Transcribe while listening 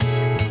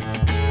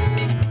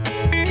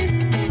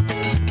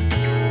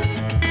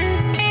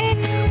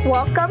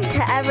Welcome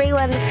to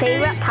everyone's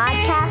favorite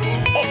podcast.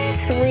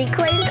 It's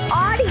Reclaimed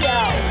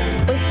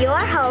Audio with your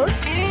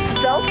hosts,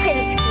 Phil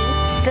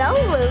Pinsky, Bill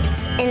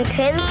Lutz, and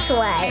Tim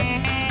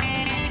Sway.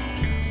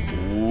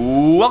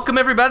 Welcome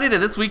everybody to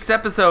this week's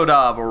episode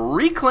of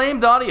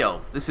Reclaimed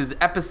Audio. This is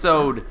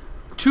episode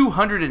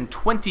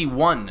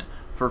 221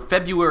 for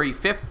February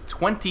 5th,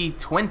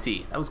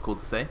 2020. That was cool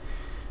to say.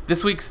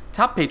 This week's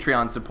top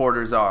Patreon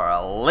supporters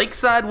are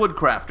Lakeside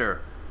Woodcrafter,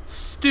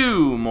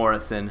 Stu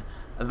Morrison,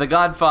 The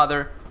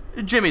Godfather,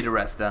 Jimmy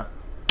DeResta.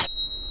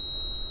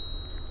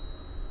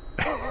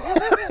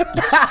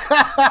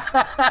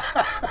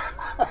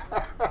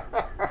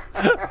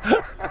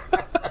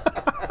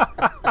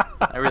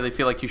 I really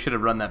feel like you should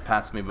have run that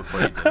past me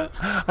before you did it.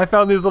 I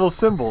found these little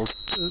symbols.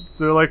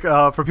 They're like,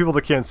 for people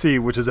that can't see,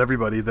 which is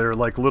everybody, they're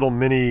like little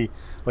mini,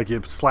 like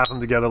you slap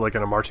them together like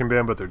in a marching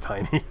band, but they're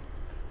tiny.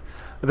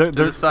 They're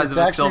the size it's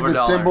of a actually silver the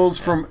dollar. symbols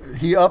from,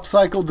 he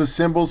upcycled the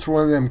symbols for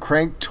one of them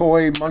crank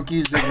toy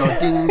monkeys that go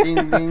ding,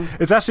 ding, ding.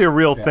 It's actually a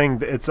real thing.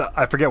 It's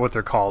I forget what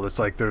they're called. It's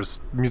like there's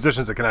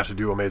musicians that can actually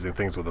do amazing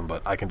things with them,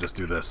 but I can just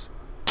do this.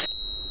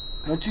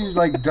 Don't you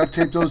like duct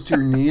tape those to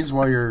your knees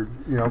while you're,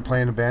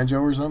 playing a banjo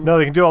or something? No,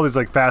 they can do all these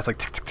like fast, like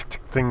tick, tick, tick,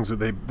 tick things.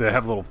 Where they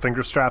have little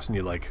finger straps, and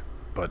you like,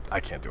 but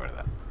I can't do any of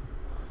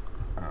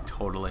that.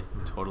 Totally.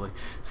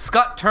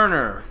 Scott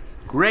Turner,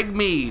 Greg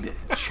Mead,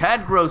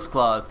 Chad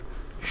Grossclaws,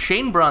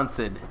 Shane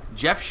Bronson,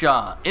 Jeff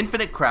Shaw,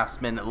 Infinite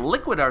Craftsman,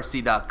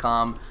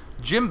 LiquidRC.com,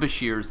 Jim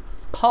Bashirs,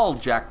 Paul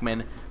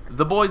Jackman,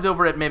 the boys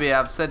over at Maybe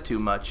I've Said Too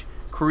Much,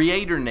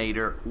 Creator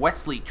Nader,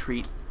 Wesley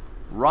Treat,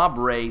 Rob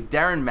Ray,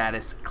 Darren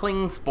Mattis,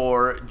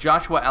 Klingspore,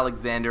 Joshua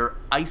Alexander,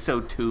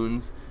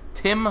 IsoTunes,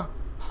 Tim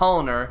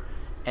Hollner,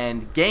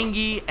 and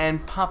Gangi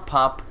and Pop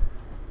Pop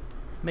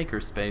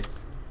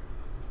Makerspace.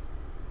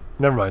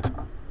 Never mind.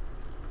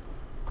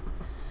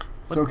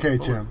 It's okay,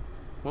 Tim.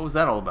 What was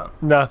that all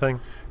about? Nothing.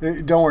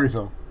 Don't worry,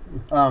 Phil.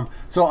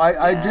 So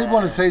I did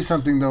want to say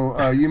something,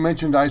 though. You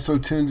mentioned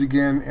IsoTunes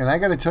again, and I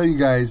got to tell you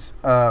guys,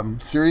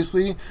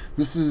 seriously,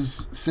 this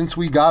is, since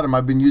we got them,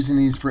 I've been using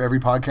these for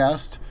every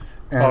podcast,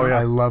 and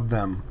I love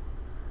them.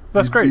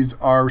 That's great. These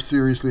are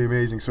seriously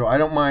amazing. So I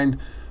don't mind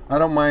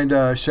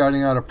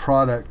shouting out a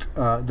product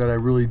that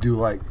I really do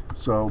like.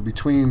 So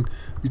between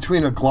a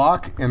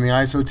Glock and the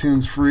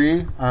IsoTunes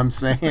Free, I'm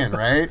saying,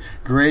 right?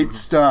 Great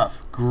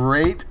stuff.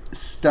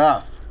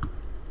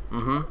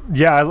 Mm-hmm.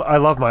 Yeah, I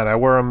love mine. I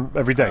wear them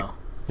every day. Oh.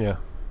 Yeah.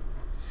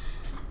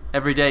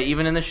 Every day,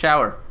 even in the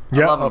shower.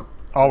 Yeah, I love them.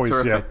 always.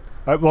 Terrific.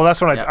 Yeah. Well, that's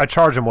when Yeah. I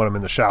charge them when I'm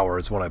in the shower.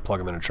 Is when I plug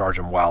them in and charge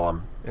them while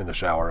I'm in the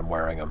shower and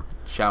wearing them.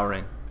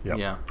 Showering. Yep.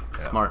 Yeah.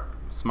 Yeah.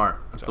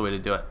 Smart. That's the way to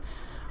do it.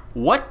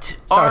 What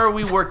are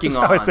we working that's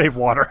on? how I save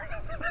water.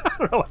 I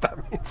don't know what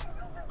that means.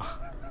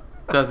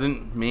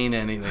 Doesn't mean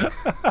anything.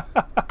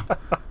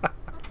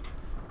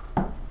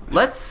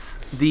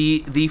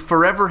 The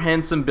forever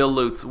handsome Bill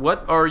Lutz.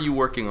 What are you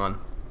working on?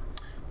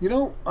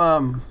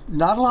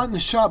 Not a lot in the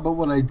shop, but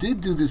what I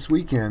did do this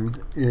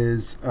weekend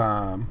is,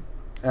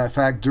 in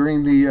fact,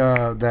 during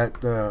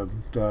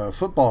the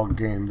football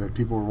game that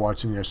people were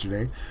watching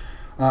yesterday,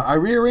 I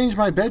rearranged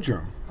my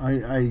bedroom.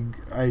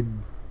 I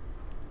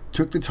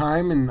took the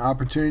time and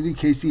opportunity.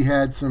 Casey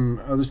had some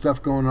other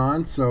stuff going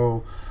on,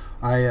 so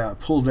I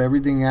pulled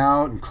everything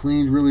out and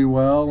cleaned really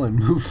well and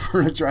moved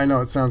furniture. I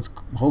know it sounds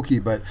hokey,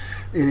 but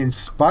it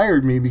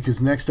inspired me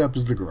because next up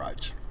is the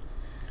garage.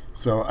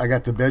 So I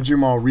got the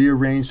bedroom all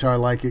rearranged how I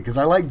like it, because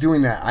I like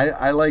doing that.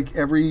 I like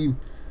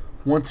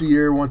once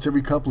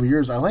every couple of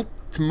years, I like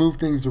to move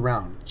things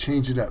around,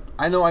 change it up.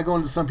 I know I go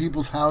into some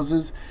people's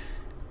houses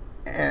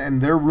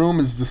and their room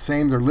is the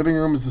same, their living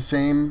room is the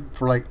same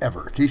for like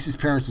ever. Casey's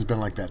parents has been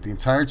like that. The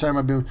entire time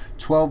I've been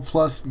 12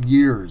 plus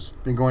years,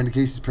 been going to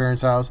Casey's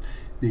parents' house,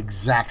 the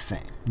exact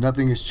same.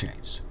 Nothing has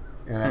changed.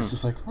 And it's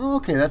just like, oh,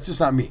 okay, that's just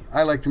not me.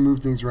 I like to move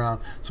things around.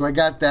 So I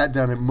got that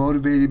done. It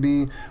motivated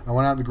me. I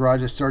went out in the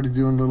garage. I started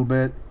doing a little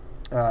bit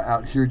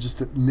out here,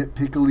 just a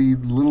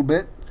nitpickily little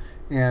bit.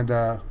 And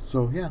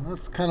so, yeah,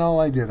 that's kind of all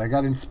I did. I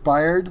got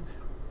inspired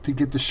to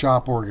get the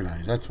shop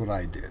organized. That's what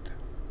I did.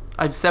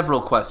 I have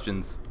several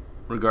questions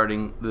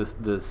regarding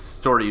the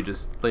story you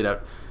just laid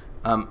out.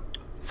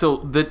 So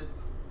the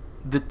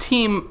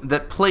team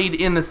that played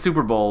in the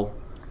Super Bowl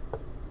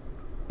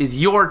is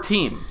your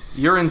team.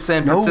 You're in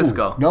San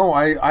Francisco. No,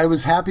 I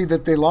was happy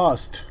that they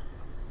lost.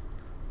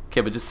 Okay,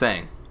 but just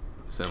saying.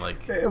 So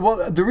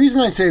well, the reason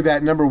I say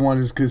that, number one,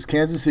 is because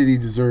Kansas City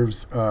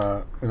deserves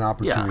an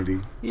opportunity.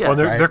 Yeah. Yes.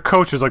 Well, their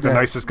coach is like the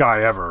nicest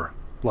guy ever.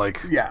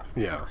 Yeah.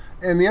 Yeah.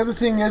 And the other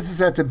thing is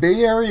that the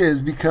Bay Area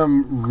has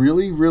become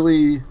really,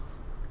 really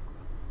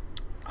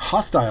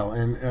hostile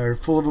and are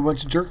full of a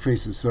bunch of jerk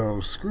faces. So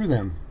screw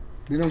them.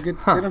 They don't get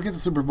the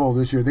Super Bowl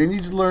this year. They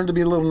need to learn to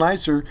be a little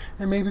nicer,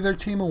 and maybe their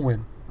team will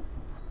win.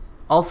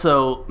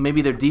 Also,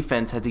 maybe their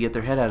defense had to get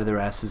their head out of their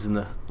asses in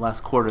the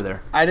last quarter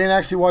there. I didn't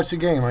actually watch the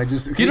game. You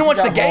didn't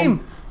watch the game?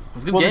 It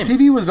was a good game. The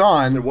TV was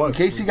on. It was.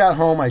 Casey got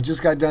home. I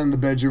just got done in the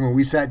bedroom, and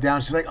we sat down.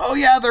 She's like, oh,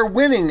 yeah, they're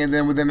winning. And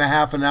then within a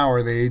half an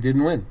hour, they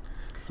didn't win.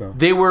 So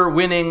They were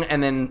winning,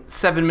 and then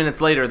 7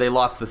 minutes later, they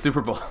lost the Super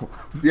Bowl.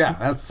 yeah,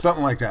 that's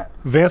something like that.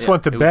 Vance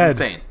went to it was bed.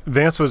 insane.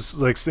 Vance was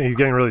like, he's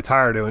getting really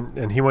tired,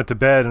 and he went to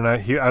bed, and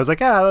I was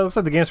like, yeah, it looks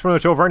like the game's pretty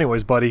much over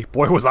anyways, buddy.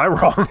 Boy, was I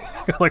wrong.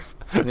 Like,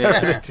 Yeah.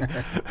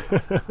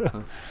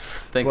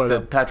 Thanks But,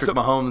 to Patrick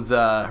Mahomes'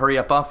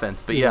 hurry-up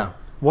offense. But yeah.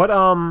 what,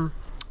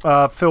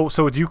 Phil?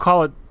 So do you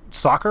call it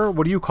soccer?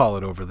 What do you call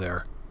it over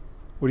there?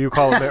 What do you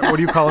call what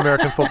do you call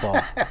American football?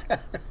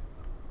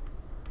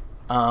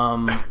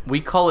 We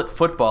call it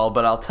football,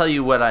 but I'll tell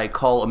you what I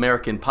call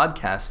American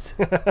podcast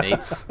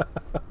mates.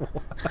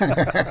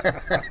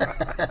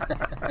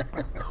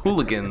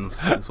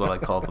 Hooligans is what I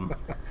call them.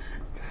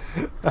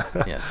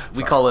 Yes,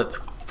 we call it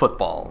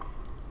football.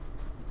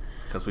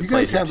 Because we You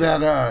played guys here have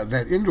too.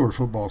 that indoor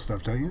football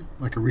stuff, don't you?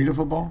 Like arena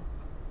football?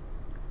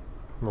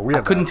 Well, we I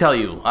have couldn't that. tell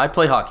you. I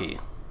play hockey.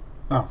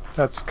 Oh,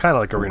 That's kind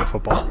of like arena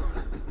football.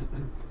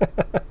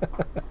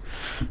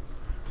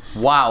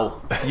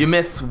 Wow. You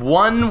miss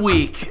 1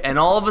 week, and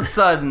all of a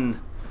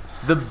sudden,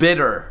 the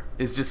bitter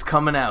is just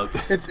coming out.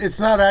 it's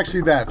not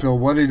actually that, Phil.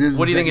 What it is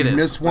What do you is think that it you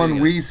is? miss What do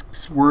you one think it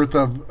week's worth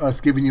of us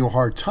giving you a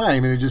hard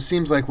time, and it just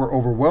seems like we're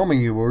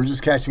overwhelming you, but we're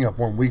just catching up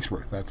 1 week's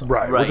worth. That's all.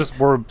 Right. Right.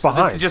 We're So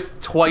behind. this is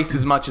just twice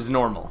as much as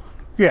normal.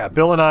 Yeah,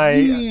 Bill and I.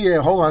 Yeah,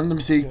 hold on. Let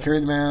me see.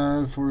 Carry the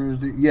man for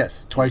the...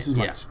 Yes, twice as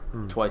much.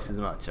 Yeah, twice as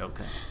much.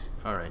 Okay.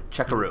 All right.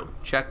 Checkaroo.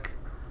 Check.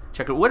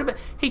 What about...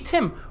 Hey,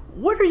 Tim,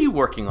 what are you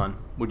working on,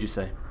 would you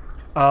say?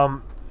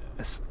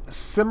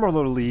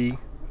 Similarly,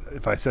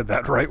 if I said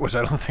that right, which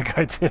I don't think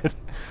I did,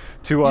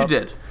 to You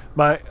did.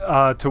 my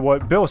to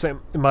what Bill was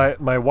saying.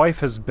 My wife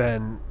has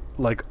been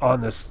like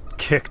on this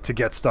kick to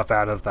get stuff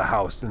out of the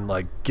house and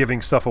like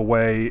giving stuff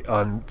away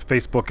on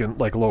Facebook and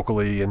like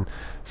locally and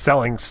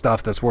selling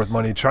stuff that's worth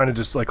money, trying to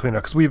just like clean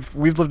up because we've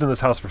lived in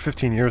this house for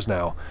 15 years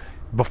now.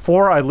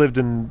 Before I lived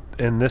in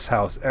this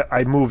house,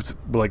 I moved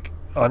like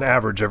on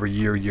average every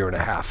year and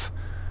a half.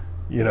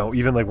 You know,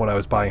 even like when I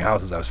was buying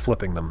houses, I was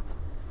flipping them.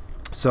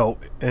 So,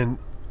 and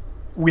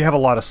we have a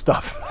lot of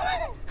stuff.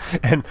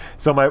 And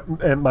so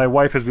my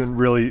wife has been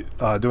really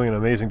doing an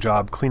amazing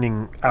job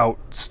cleaning out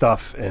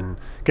stuff and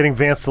getting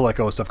Vance to let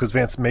go of stuff because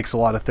Vance makes a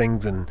lot of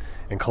things and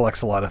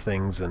collects a lot of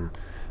things. And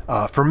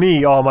for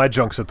me, all my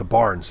junk's at the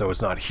barn, so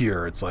it's not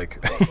here. It's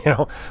like,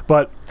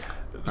 but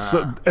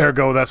so,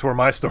 ergo, that's where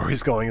my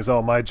story's going is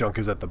all my junk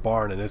is at the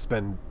barn. And it's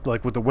been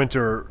like with the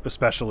winter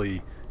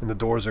especially, and the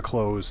doors are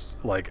closed,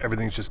 like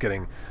everything's just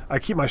getting, I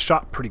keep my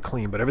shop pretty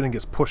clean, but everything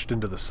gets pushed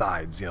into the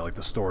sides, like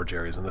the storage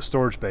areas, and the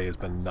storage bay has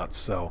been nuts.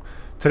 So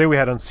today we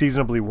had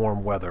unseasonably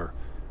warm weather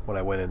when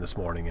I went in this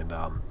morning, and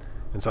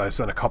so I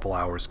spent a couple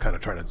hours kind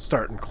of trying to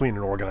start and clean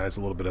and organize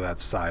a little bit of that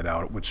side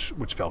out, which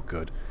felt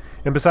good.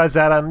 And besides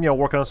that, I'm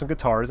working on some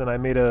guitars, and I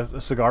made a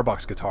cigar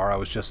box guitar. I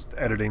was just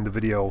editing the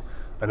video.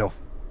 I know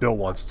Bill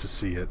wants to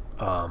see it.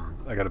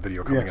 I got a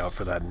video coming out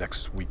for that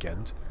next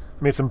weekend.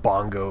 I made some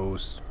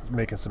bongos,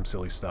 making some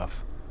silly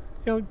stuff.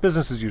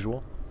 Business as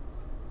usual.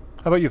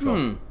 How about you,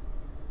 Phil?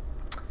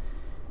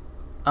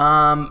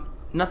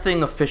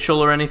 Nothing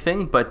official or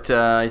anything, but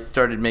I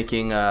started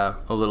making a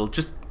little,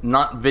 just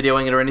not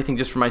videoing it or anything,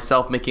 just for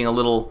myself, making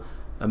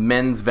a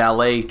men's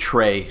valet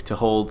tray to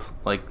hold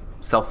like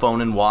cell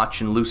phone and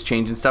watch and loose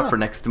change and stuff for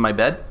next to my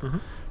bed. Mm-hmm.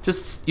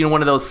 Just,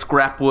 one of those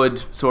scrap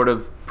wood sort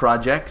of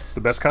projects.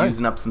 The best kind.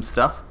 Using up some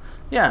stuff.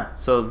 Yeah,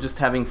 so just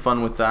having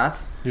fun with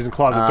that. Using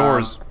closet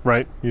doors,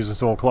 right? Using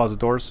some old closet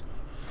doors,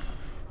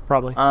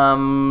 probably.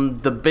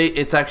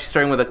 It's actually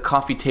starting with a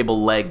coffee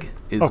table leg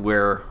is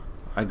where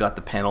I got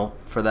the panel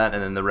for that,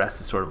 and then the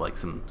rest is sort of like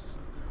some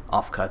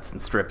offcuts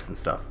and strips and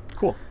stuff.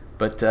 Cool.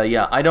 But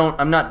yeah,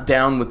 I'm not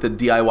down with the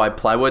DIY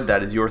plywood.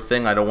 That is your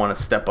thing. I don't want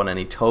to step on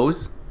any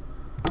toes.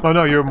 Oh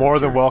no, you're more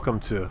than welcome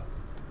to.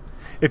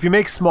 If you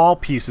make small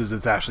pieces,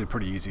 it's actually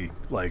pretty easy.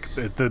 Like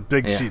the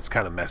big sheet's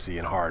kind of messy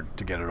and hard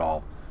to get it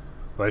all.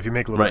 But if you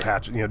make little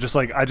patches, just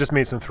like I just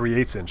made some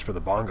 3/8 inch for the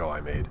bongo I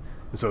made,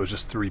 and so it was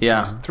just three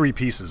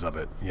pieces of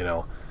it,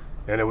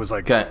 and it was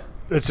like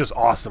it's just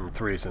awesome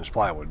 3/8 inch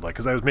plywood, like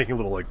because I was making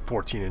little like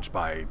 14 inch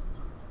by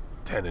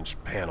 10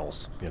 inch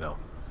panels,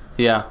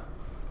 Yeah.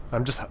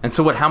 I'm just. And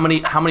so what? How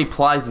many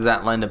plies does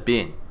that end up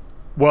being?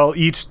 Well,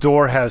 each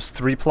door has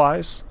 3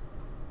 plies,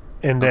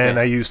 and then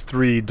I use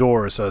 3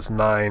 doors, so it's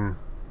 9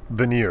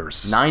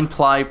 veneers. 9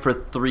 ply for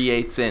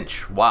 3/8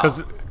 inch. Wow.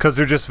 Because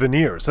they're just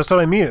veneers. That's what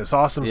I mean. It's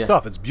awesome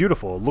stuff. It's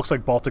beautiful. It looks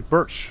like Baltic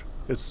birch.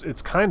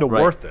 It's kind of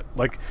worth it.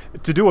 Like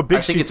to do a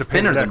big sheet. I think it's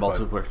thinner than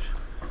Baltic birch.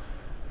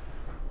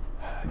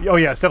 Oh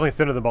yeah, it's definitely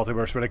thinner than Baltic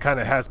birch, but it kind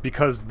of has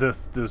because the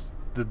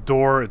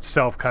door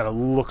itself kind of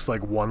looks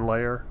like one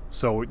layer.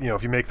 So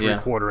if you make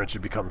 3/4 inch, it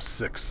becomes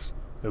 6.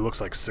 It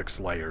looks like 6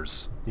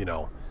 layers.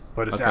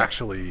 But it's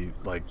actually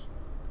like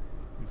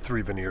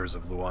 3 veneers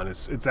of Luan.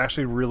 It's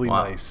actually really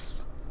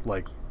nice,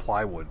 like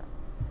plywood.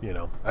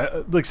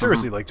 Like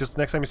seriously, like just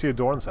next time you see a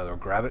door on the side,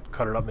 grab it,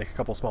 cut it up, make a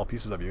couple small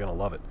pieces of it. You're gonna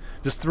love it.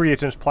 Just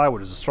 3/8 inch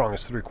plywood is as strong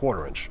as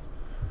 3/4 inch.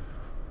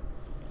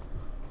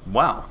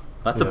 Wow,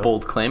 that's a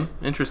bold claim.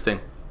 Interesting.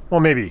 Well,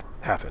 maybe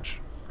 1/2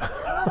 inch.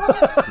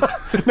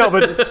 No,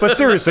 but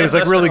seriously, it's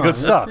like really good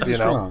stuff, pretty you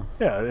know. strong.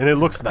 Yeah, and it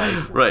looks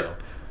nice. Right.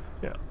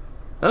 Yeah.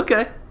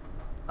 Okay.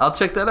 I'll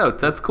check that out.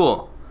 That's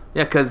cool.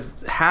 Yeah,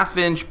 because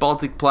half-inch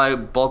Baltic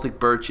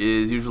birch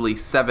is usually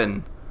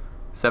seven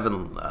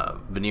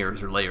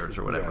veneers or layers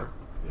or whatever.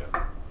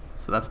 Yeah.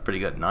 So that's pretty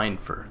good. 9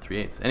 for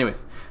 3/8.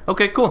 Anyways,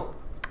 okay, cool.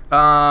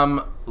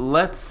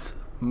 Let's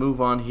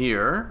move on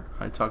here.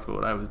 I talked about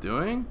what I was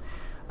doing.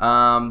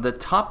 The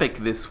topic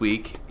this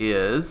week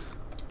is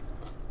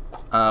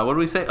what do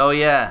we say? Oh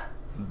yeah,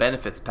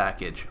 benefits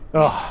package.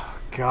 Oh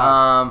God.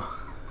 Um,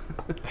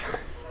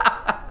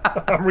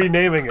 I'm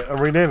renaming it.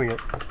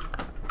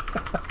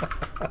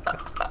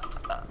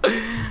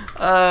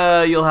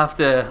 You'll have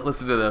to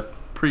listen to the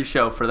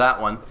pre-show for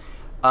that one.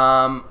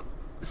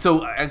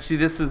 So actually,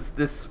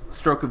 this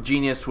stroke of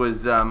genius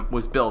was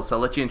Bill. So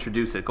I'll let you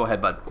introduce it. Go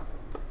ahead, bud.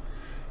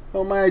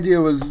 Well, my idea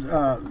was,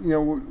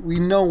 we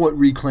know what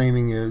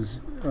reclaiming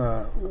is,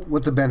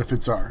 what the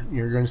benefits are.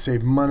 You're going to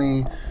save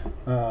money,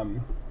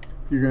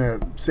 you're going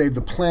to save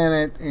the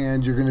planet,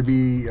 and you're going to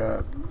be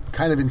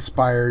kind of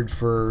inspired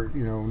for,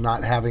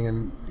 not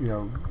having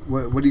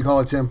what do you call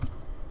it, Tim?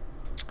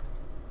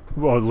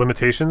 Well,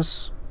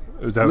 limitations.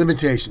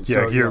 Limitations.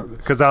 Yeah, So,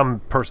 because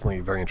I'm personally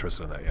very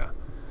interested in that. Yeah.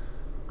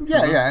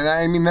 Yeah, and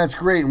I mean that's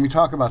great, and we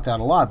talk about that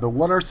a lot. But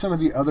what are some of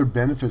the other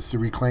benefits to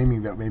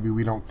reclaiming that maybe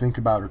we don't think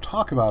about or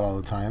talk about all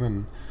the time?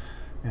 And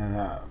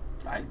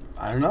I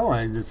don't know.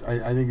 I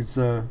think it's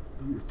a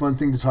fun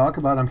thing to talk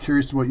about. I'm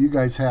curious what you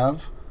guys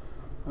have.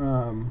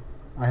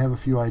 I have a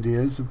few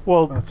ideas.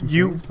 About some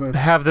things, but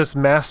have this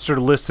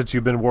master list that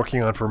you've been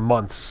working on for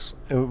months.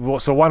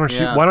 So why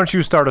don't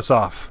you start us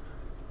off?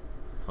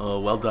 Oh,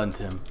 well done,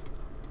 Tim.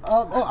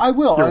 I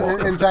will.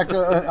 In fact,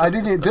 I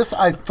didn't. This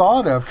I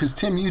thought of because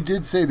Tim, you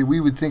did say that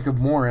we would think of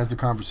more as the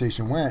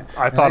conversation went.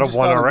 I thought of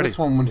one already. This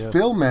one when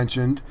Phil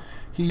mentioned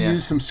he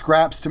used some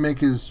scraps to make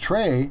his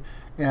tray,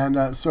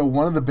 and so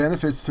one of the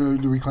benefits to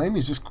reclaiming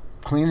is just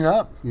cleaning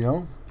up.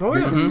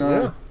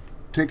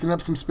 Taking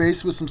up some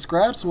space with some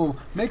scraps will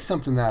make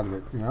something out of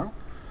it. So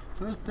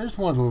there's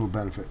one of the little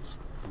benefits.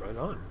 Right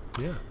on.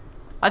 Yeah.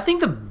 I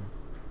think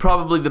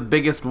probably the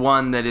biggest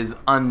one that is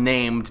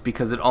unnamed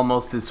because it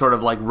almost is sort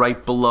of like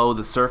right below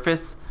the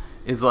surface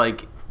is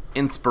like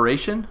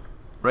inspiration,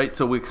 right?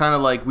 So we kind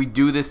of like we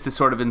do this to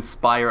sort of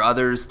inspire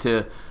others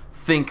to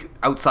think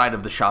outside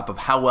of the shop of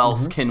how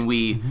else can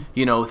we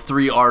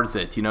 3 R's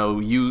it,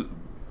 use,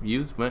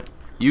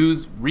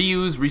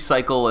 reuse,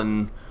 recycle,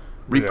 and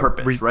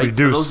repurpose, right? Reduce,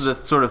 so those are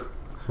the sort of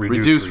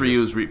reduce.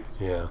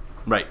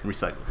 Right,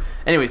 recycle.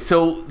 Anyway,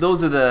 so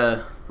those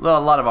are a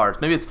lot of R's.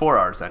 Maybe it's 4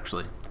 R's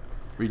actually.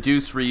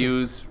 Reduce,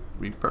 reuse,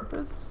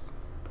 repurpose,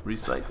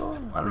 recycle.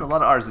 I don't know, a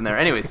lot of R's in there.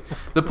 Anyways,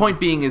 the point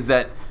being is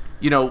that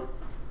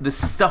the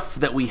stuff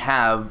that we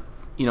have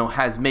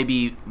has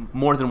maybe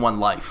more than one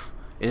life.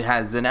 It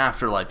has an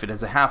afterlife. It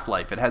has a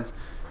half-life. It has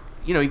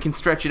you can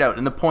stretch it out.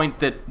 And the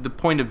point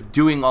of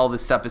doing all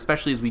this stuff,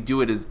 especially as we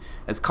do it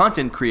as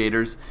content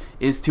creators,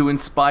 is to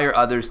inspire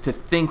others to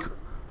think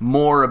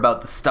more about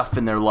the stuff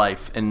in their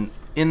life and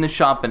in the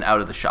shop and out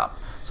of the shop.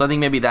 So I think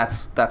maybe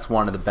that's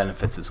one of the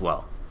benefits as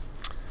well.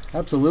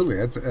 Absolutely,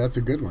 that's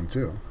a good one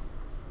too.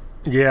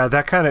 Yeah,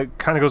 that kind of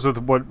goes with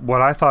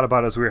what I thought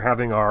about as we were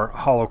having our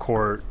hollow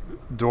core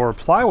door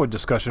plywood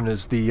discussion.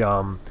 Is the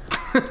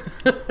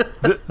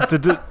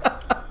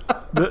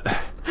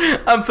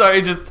I'm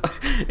sorry,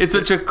 it's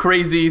such a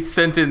crazy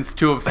sentence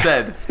to have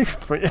said.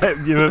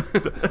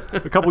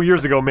 A couple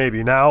years ago,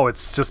 maybe. Now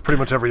it's just pretty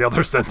much every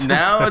other sentence.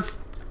 Now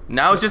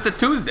it's just a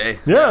Tuesday.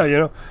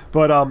 Yeah,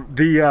 but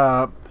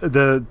the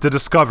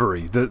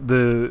discovery,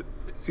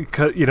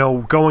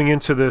 going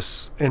into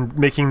this and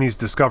making these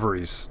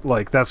discoveries,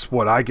 like that's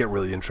what I get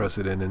really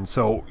interested in. And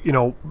so,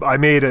 it'll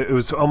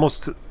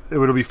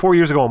be 4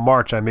 years ago in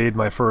March, I made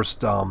my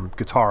first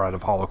guitar out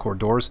of hollow core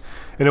doors,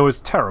 and it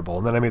was terrible.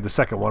 And then I made the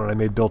second one, and I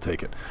made Bill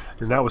take it,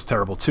 and that was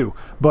terrible too.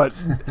 But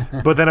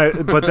then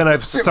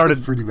I've started it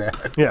was pretty bad.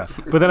 Yeah,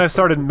 but then I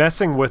started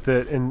messing with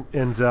it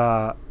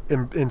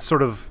and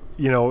sort of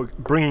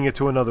bringing it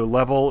to another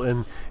level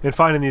and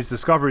finding these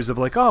discoveries of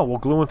like, oh, well,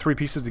 gluing 3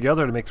 pieces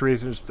together to make 3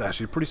 is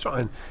actually pretty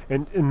strong,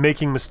 and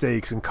making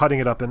mistakes and cutting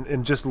it up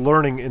and just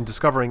learning and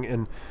discovering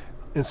and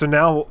so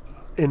now,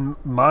 in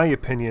my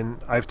opinion,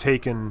 I've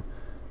taken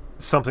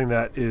something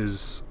that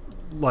is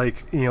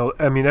like,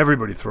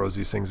 everybody throws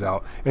these things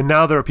out, and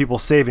now there are people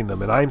saving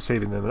them, and I'm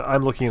saving them, and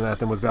I'm looking at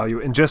them with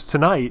value. And just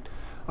tonight,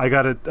 I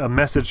got a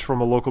message from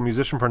a local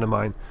musician friend of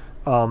mine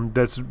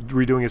that's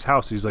redoing his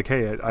house. He's like,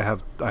 hey, I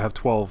have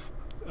 12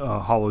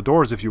 hollow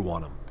doors if you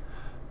want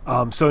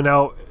them. So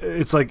now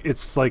it's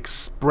like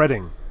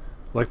spreading,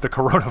 like the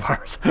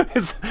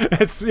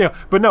coronavirus.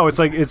 But no,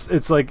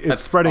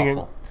 it's spreading.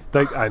 Awful.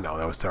 I know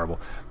that was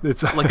terrible.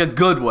 It's like a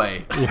good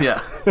way.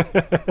 Yeah.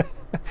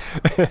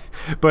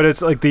 But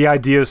it's like the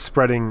idea is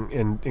spreading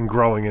and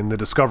growing, and the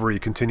discovery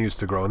continues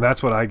to grow, and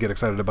that's what I get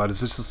excited about.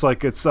 It's just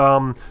like it's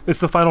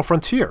the final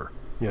frontier,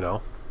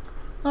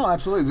 Oh,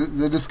 absolutely.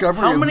 The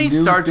discovery How of many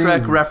new Star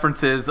Trek things.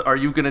 references are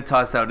you going to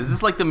toss out? Is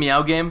this like the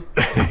Meow game?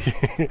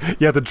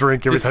 You have to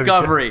drink every time.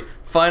 Discovery,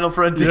 Final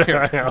Frontier.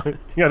 Yeah, I know.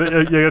 You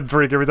gotta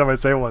drink every time I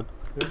say one.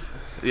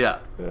 Yeah.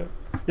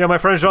 Yeah, my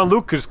friend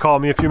Jean-Luc just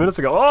called me a few minutes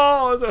ago.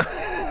 Oh,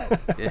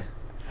 Yeah.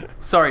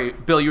 Sorry,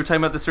 Bill, you were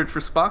talking about the search for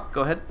Spock?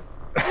 Go ahead.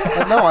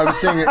 No, I was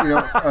saying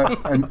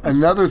that,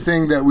 another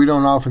thing that we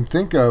don't often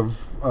think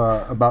of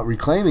about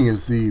reclaiming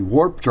is the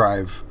warp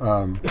drive.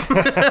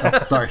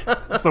 Sorry.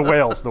 it's the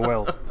whales. The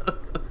whales.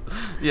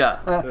 Yeah.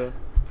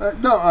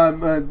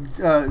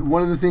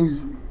 One of the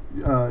things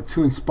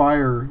to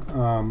inspire,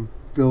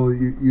 Bill,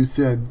 you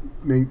said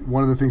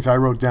one of the things I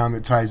wrote down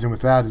that ties in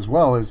with that as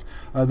well is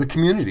the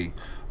community.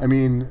 I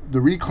mean,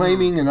 the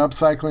reclaiming and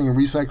upcycling and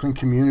recycling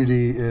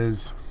community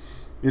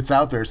it's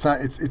out there. It's not.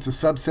 It's a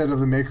subset of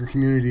the maker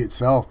community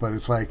itself, but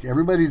it's like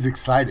everybody's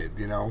excited.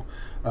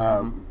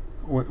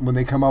 When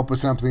they come up with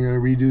something or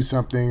redo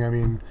something. I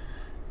mean,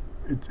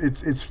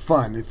 it's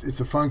fun. It's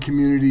a fun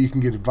community. You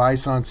can get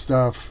advice on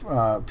stuff.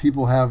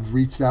 People have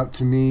reached out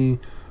to me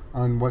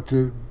on what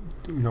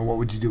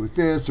would you do with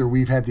this? Or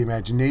we've had the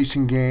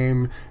imagination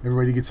game.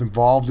 Everybody gets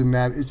involved in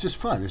that. It's just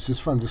fun. It's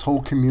just fun. This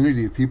whole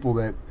community of people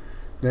that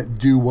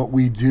do what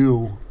we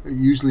do,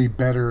 usually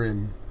better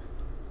and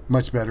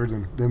much better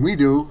than we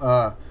do.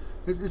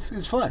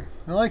 It's fun.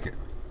 I like it.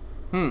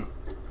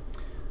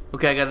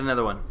 Okay, I got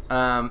another one.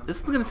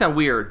 This one's going to sound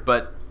weird,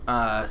 but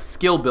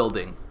skill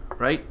building,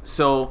 right?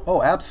 So,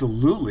 Oh,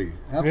 absolutely.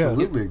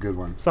 Absolutely a good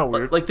one. It's not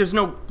weird. like, there's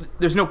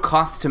no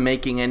cost to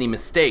making any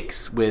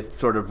mistakes with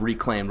sort of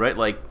Reclaimed, right?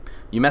 Like,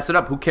 you mess it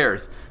up, who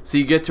cares? So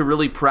you get to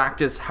really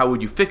practice how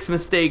would you fix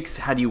mistakes,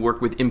 how do you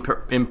work with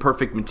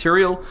imperfect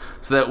material,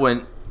 so that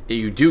when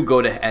you do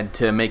go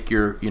to make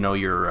your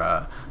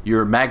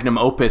magnum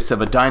opus of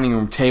a dining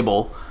room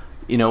table,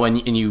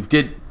 and you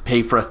did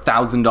pay for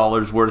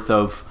 $1,000 worth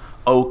of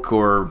oak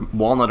or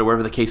walnut or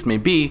whatever the case may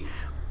be,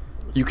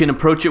 you can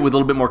approach it with a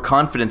little bit more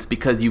confidence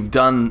because you've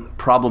done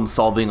problem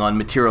solving on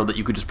material that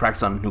you could just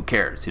practice on and who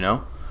cares,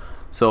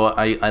 So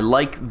I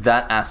like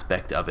that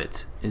aspect of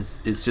it,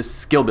 is just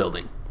skill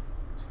building.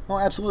 Oh,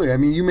 absolutely. I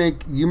mean, you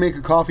make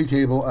a coffee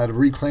table out of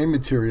reclaimed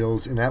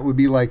materials, and that would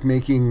be like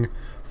making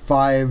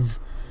 5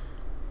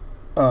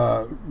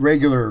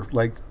 regular,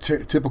 like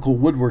typical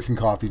woodworking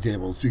coffee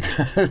tables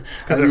because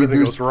everything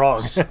goes wrong.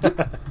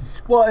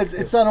 Well,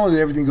 it's not only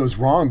that everything goes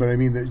wrong, but I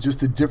mean just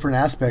the different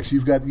aspects.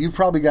 You've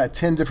probably got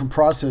 10 different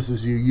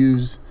processes you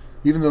use,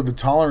 even though the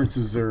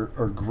tolerances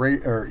are great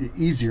or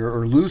easier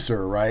or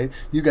looser, right?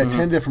 You've got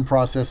 10 different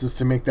processes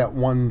to make that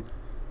one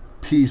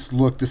piece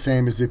look the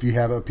same as if you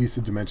have a piece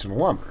of dimensional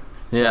lumber.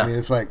 Yeah. I mean,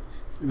 it's like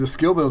the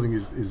skill building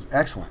is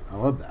excellent. I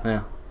love that.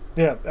 Yeah.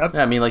 Yeah,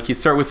 I mean, like, you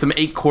start with some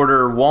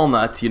 8-quarter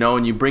walnuts,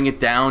 and you bring it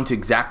down to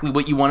exactly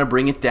what you want to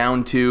bring it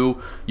down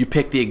to. You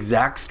pick the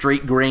exact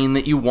straight grain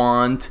that you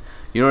want.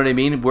 You know what I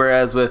mean?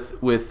 Whereas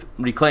with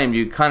Reclaimed,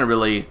 you kind of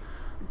really,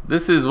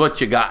 this is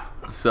what you got.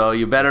 So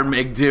you better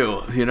make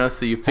do,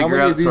 so you figure out. How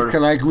many of these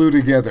can I glue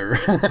together?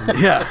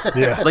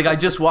 Yeah. Like, I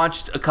just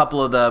watched a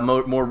couple of the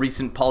more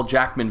recent Paul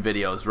Jackman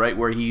videos, right,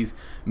 where he's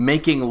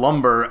making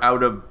lumber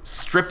out of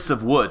strips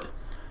of wood.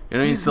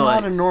 He's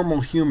not a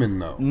normal human,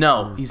 though.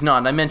 No, he's not.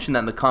 And I mentioned that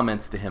in the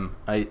comments to him.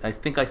 I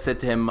think I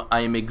said to him, I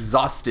am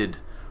exhausted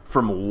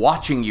from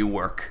watching you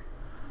work.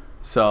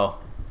 So,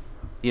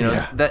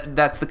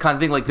 that's the kind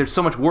of thing. Like, there's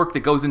so much work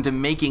that goes into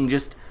making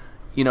just,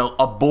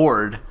 a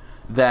board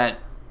that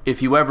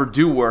if you ever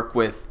do work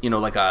with,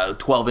 like a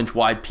 12-inch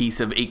wide piece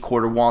of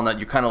 8-quarter walnut,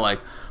 you're kind of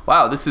like,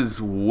 wow, this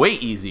is way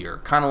easier.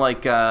 Kind of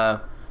like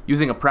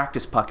using a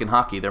practice puck in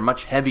hockey. They're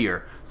much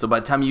heavier. So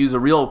by the time you use a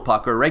real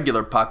puck or a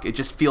regular puck, it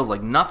just feels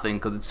like nothing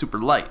because it's super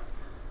light.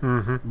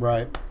 Mm-hmm.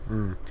 Right.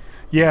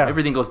 Yeah.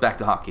 Everything goes back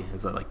to hockey,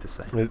 as I like to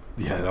say.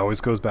 It always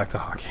goes back to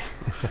hockey.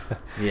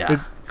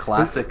 Yeah.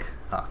 Classic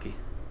hockey.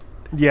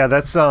 Yeah,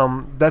 that's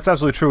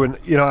absolutely true. And,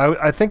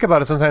 I think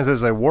about it sometimes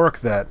as I work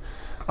that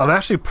I'm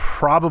actually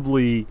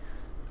probably,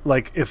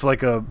 like, if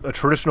like a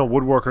traditional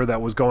woodworker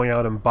that was going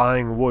out and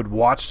buying wood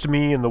watched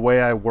me in the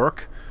way I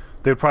work,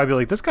 they'd probably be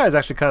like, this guy's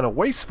actually kind of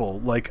wasteful.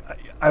 Like,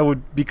 I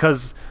would,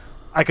 because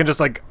I can just,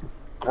 like,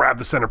 grab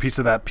the centerpiece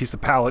of that piece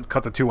of pallet,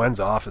 cut the 2 ends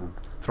off, and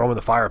throw them in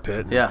the fire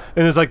pit. Yeah.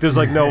 And there's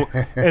no,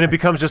 and it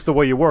becomes just the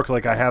way you work.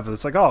 Like,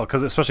 it's like,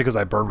 especially because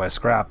I burn my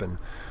scrap. And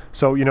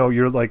so,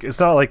 you're like, it's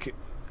not like,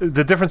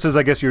 the difference is,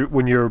 I guess,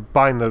 when you're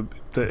buying the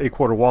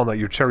 8-quarter walnut,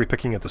 you're cherry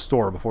picking at the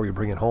store before you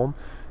bring it home.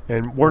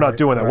 And we're not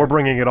doing that. Right. We're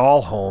bringing it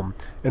all home.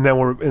 And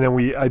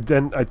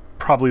then I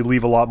probably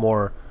leave a lot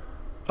more,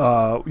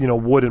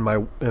 wood in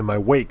my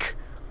wake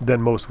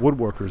than most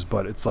woodworkers.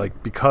 But it's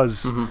like,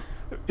 because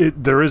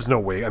there is no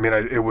wake. I mean,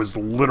 it was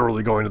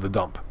literally going to the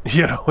dump,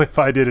 if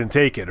I didn't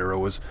take it, or it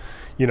was,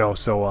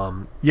 so,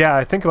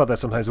 I think about that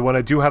sometimes. When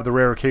I do have the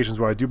rare occasions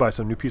where I do buy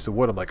some new piece of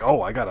wood, I'm like,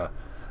 oh, I gotta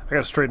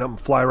straighten up and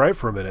fly right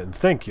for a minute and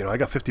think, I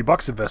got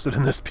 $50 invested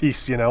in this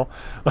piece,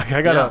 like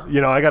I gotta,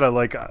 I gotta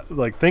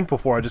like think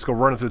before I just go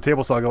running to the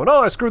table saw going,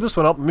 oh, I screwed this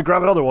one up, let me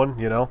grab another one,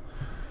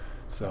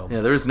 so.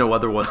 Yeah, there is no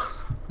other one.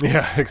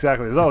 Yeah,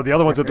 exactly. Oh, the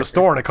other one's at the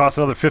store and it costs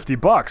another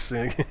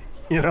 $50.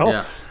 You know?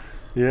 Yeah.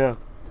 Yeah.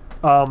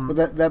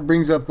 But that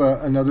brings up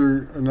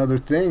another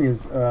thing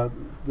is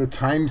the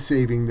time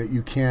saving that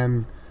you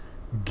can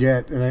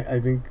get, and I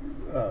think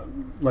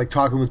like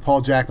talking with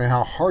Paul Jackman,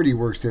 how hard he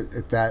works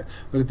at that.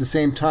 But at the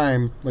same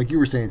time, like you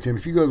were saying, Tim,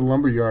 if you go to the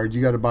lumber yard,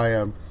 you got to buy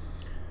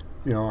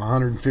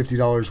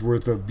 $150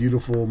 worth of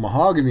beautiful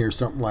mahogany or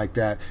something like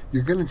that.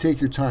 You're going to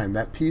take your time.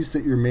 That piece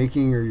that you're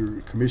making or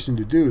you're commissioned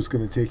to do is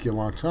going to take you a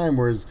long time.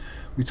 Whereas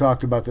we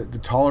talked about the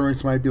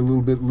tolerance might be a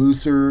little bit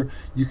looser.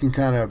 You can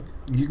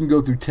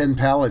go through 10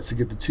 pallets to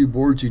get the 2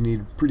 boards you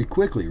need pretty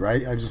quickly,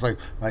 right? I'm just like,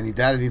 I need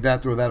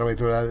that, throw that away,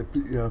 throw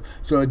that.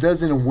 So it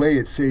does, in a way,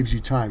 it saves you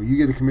time. You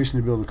get a commission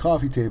to build a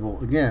coffee table.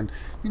 Again,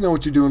 you know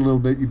what you're doing a little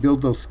bit. You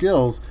build those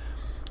skills.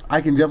 I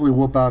can definitely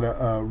whoop out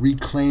a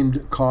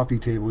reclaimed coffee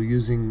table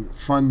using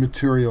fun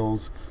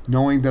materials,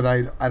 knowing that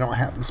I don't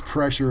have this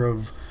pressure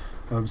of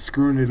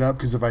screwing it up,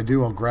 because if I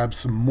do, I'll grab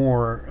some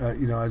more,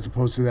 as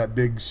opposed to that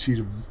big sheet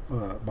of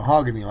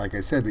mahogany, like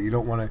I said, that you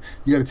don't want to.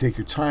 You got to take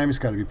your time. It's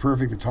got to be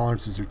perfect. The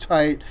tolerances are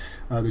tight.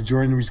 The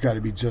joinery's got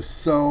to be just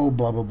so,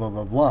 blah, blah, blah,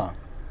 blah, blah.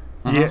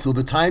 Yeah. So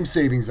the time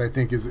savings, I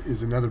think,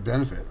 is another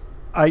benefit.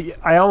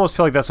 I almost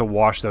feel like that's a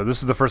wash, though.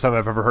 This is the first time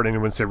I've ever heard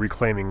anyone say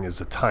reclaiming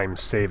is a time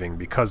saving,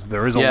 because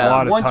there is a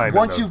lot of time.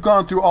 Once you've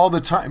gone through all the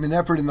time and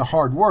effort and the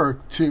hard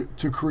work to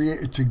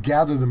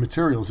gather the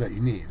materials that you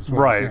need, is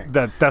what I'm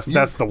saying.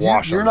 That's the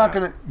wash. You're not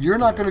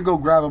gonna go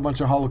grab a bunch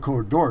of hollow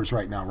core doors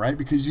right now, right?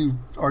 Because you've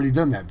already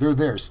done that. They're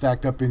there,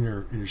 stacked up in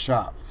your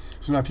shop.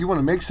 So now, if you want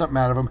to make something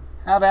out of them,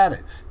 have at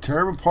it.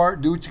 Tear them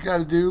apart. Do what you got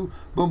to do.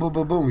 Boom, boom,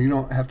 boom, boom. You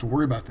don't have to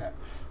worry about that.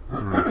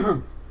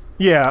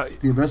 Yeah,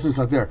 the investment's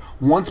not there.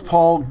 Once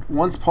Paul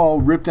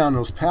ripped down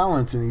those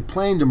pallets and he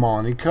planed them all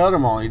and he cut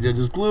them all, and he did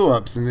his glue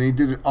ups, and then he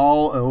did it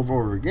all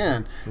over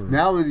again.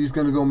 Now that he's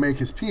going to go make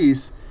his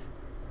piece,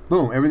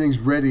 boom, everything's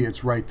ready.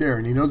 It's right there,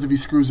 and he knows if he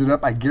screws it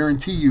up, I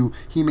guarantee you,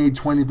 he made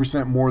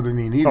 20% more than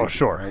he needed. Oh,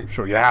 sure, right?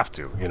 Sure, you have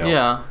to.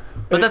 Yeah,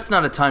 but that's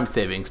not a time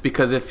savings,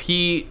 because if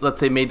he,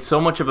 let's say, made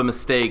so much of a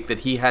mistake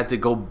that he had to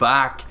go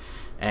back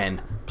and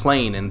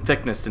plane and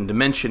thickness and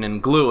dimension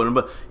and glue,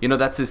 and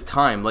that's his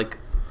time. Like,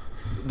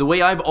 the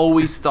way I've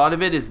always thought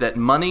of it is that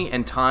money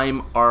and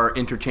time are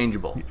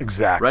interchangeable.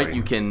 Exactly. Right?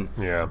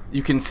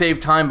 You can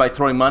save time by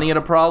throwing money at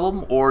a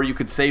problem, or you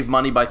could save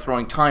money by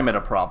throwing time at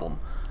a problem.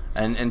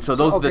 And so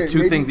those are the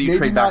two things that you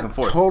trade back and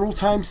forth. Maybe not total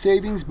time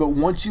savings, but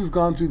once you've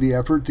gone through the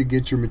effort to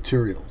get your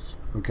materials,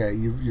 okay,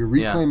 your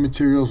reclaimed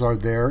materials are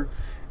there.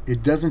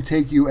 It doesn't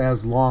take you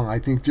as long. I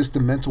think just the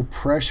mental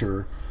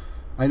pressure.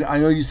 I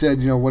know you said,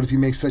 what if you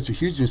make such a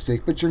huge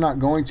mistake, but you're not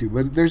going to.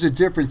 But there's a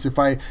difference if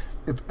I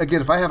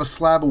have a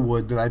slab of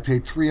wood that I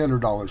paid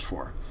 $300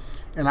 for,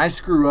 and I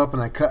screw up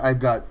and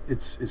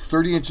it's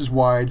 30 inches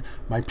wide.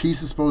 My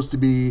piece is supposed to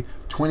be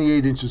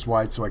 28 inches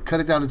wide, so I cut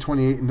it down to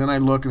 28, and then I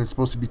look and it's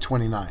supposed to be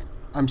 29.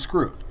 I'm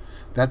screwed.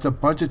 That's a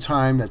bunch of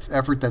time, that's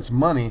effort, that's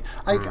money.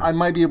 I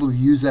might be able to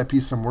use that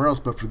piece somewhere else,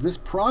 but for this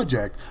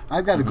project,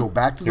 I've got to go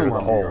back to the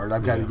lumber yard.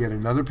 I've got to get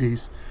another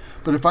piece.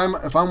 But if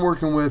I'm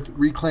working with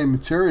reclaimed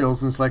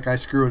materials and it's like I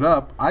screw it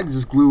up, I can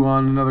just glue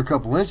on another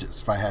couple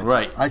inches if I had to.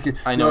 Right.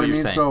 I know what I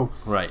mean. Saying. So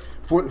right.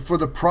 For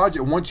the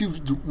project, once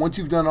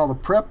you've done all the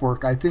prep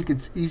work, I think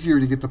it's easier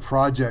to get the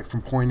project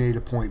from point A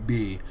to point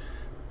B,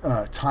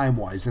 time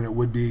wise, than it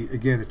would be,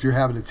 again, if you're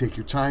having to take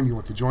your time. You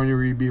want the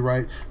joinery to be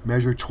right,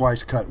 measure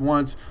twice, cut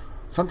once.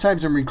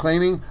 Sometimes in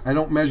reclaiming, I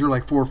don't measure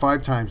like 4 or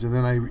 5 times, and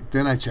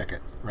then I check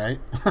it. Right?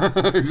 I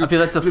feel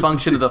that's a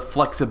function of the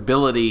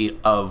flexibility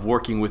of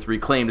working with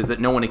reclaimed, is that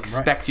no one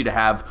expects you to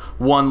have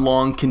one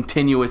long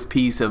continuous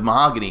piece of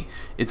mahogany.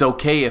 It's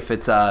okay if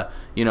it's a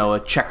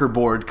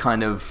checkerboard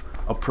kind of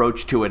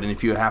approach to it, and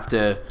if you have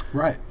to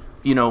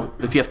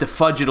if you have to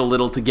fudge it a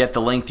little to get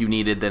the length you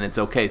needed, then it's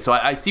okay. So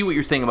I see what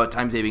you're saying about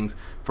time savings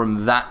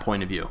from that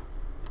point of view.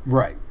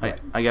 Right.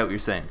 I get what you're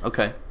saying.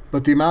 Okay.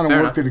 But the amount of Fair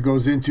work enough. that it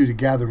goes into to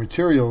gather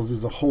materials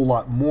is a whole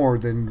lot more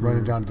than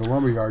running down to the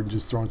lumber yard and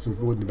just throwing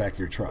some wood in the back of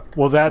your truck.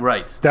 Well,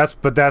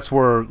 that's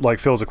where, like,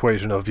 Phil's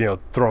equation of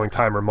throwing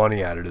time or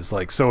money at it is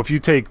like, so if you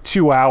take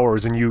 2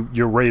 hours and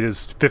your rate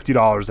is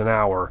 $50 an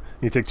hour,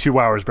 you take 2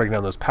 hours breaking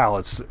down those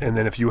pallets, and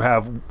then if you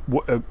have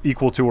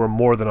equal to or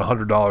more than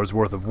 $100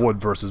 worth of wood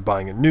versus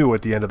buying it new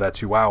at the end of that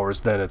 2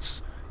 hours, then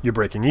you're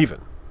breaking even.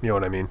 You know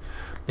what I mean?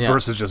 Yeah.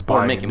 Versus just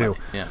buying making it new,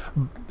 money.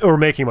 or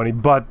making money.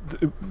 But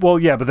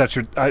that's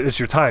it's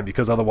your time,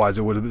 because otherwise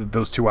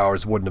those 2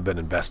 hours wouldn't have been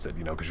invested,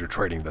 because you're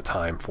trading the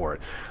time for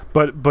it.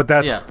 But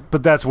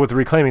that's with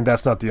reclaiming.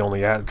 That's not the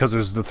only because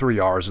there's the 3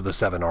 R's or the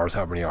 7 R's,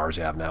 however many R's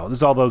you have now.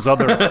 There's all those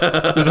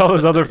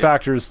other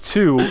factors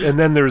too, and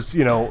then there's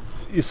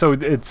so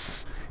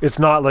it's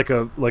not like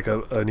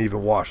an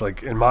even wash.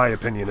 Like, in my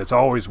opinion, it's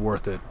always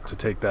worth it to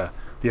take the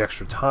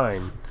extra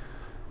time.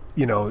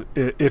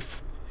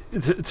 If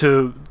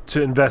to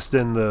invest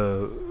in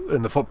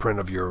the footprint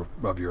of your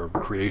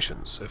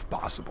creations, if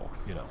possible,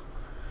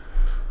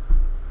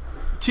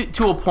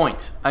 To a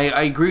point,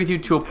 I agree with you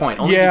to a point.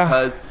 Only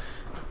because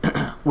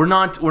we're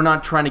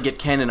not trying to get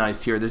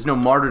canonized here. There's no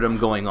martyrdom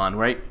going on,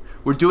 right?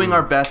 We're doing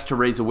our best to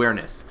raise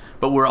awareness,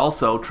 but we're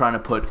also trying to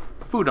put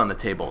food on the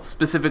table.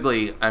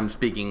 Specifically, I'm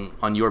speaking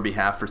on your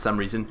behalf for some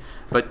reason,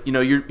 but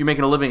you're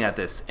making a living at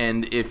this,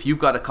 and if you've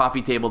got a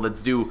coffee table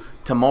that's due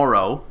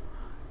tomorrow,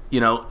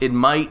 it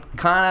might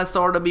kind of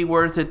sort of be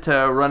worth it to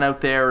run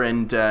out there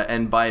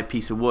and buy a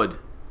piece of wood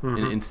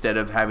instead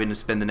of having to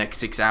spend the next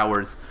 6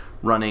 hours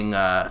running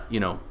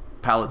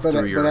pallets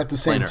through your But at the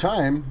same planer.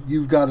 time,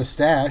 you've got a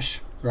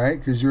stash, right?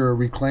 Because you're a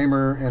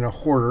reclaimer and a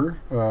hoarder,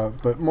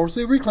 but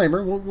mostly a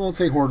reclaimer. We won't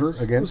say hoarder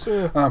again.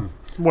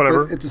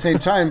 Whatever. But at the same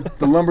time,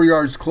 the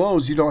lumberyard's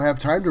closed. You don't have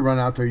time to run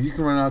out there. You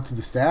can run out to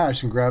the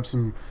stash and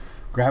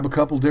grab a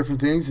couple different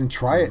things and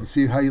try it and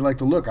see how you like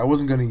to look. I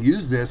wasn't going to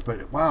use this,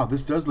 but wow,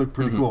 this does look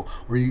pretty cool.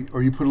 Or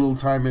you put a little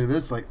time into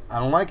this, like, I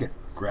don't like it.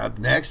 Grab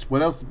next.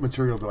 What else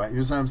material do I? You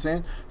know what I'm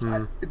saying?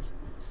 So it's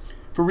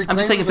for reclaimers. I'm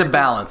just saying it's a like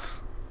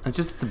balance.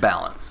 It's a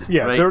balance.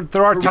 Yeah, right?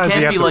 there are times you you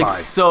can't have be to like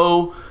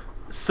buy.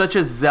 such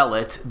a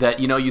zealot that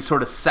you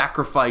sort of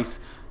sacrifice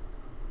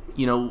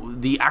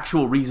the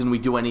actual reason we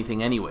do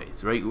anything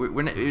anyways, right?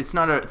 It's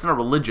not a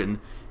religion.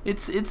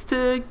 It's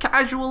to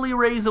casually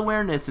raise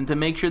awareness and to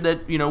make sure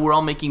that we're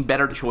all making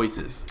better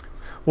choices.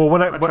 Well, We're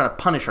not trying to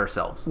punish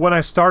ourselves. When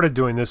I started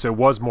doing this, it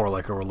was more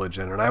like a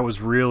religion, and I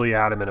was really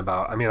adamant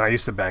about. I mean, I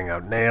used to bang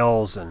out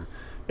nails and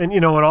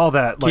all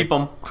that. Like, Keep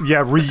 'em.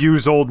 Yeah,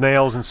 reuse old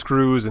nails and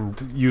screws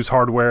and use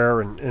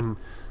hardware and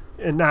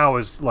now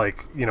is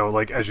like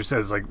like as you said,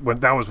 it's like when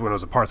it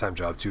was a part-time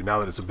job too. Now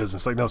that it's a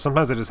business, like no,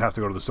 sometimes I just have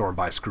to go to the store and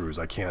buy screws.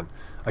 I can't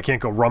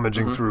go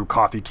rummaging through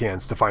coffee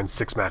cans to find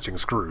 6 matching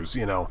screws.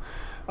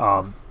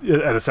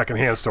 At a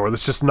secondhand store.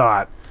 That's just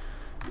not.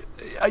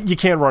 You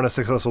can't run a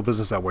successful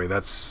business that way.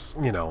 That's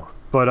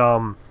But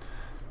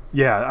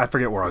yeah, I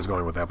forget where I was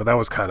going with that. But that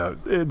was kind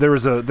of there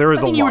is a I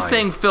think you were line.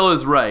 saying Phil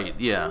is right.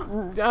 Yeah,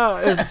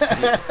 I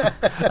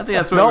think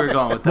that's where we were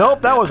going with that.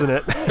 Nope, that wasn't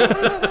it.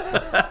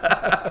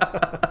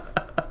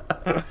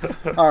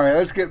 All right,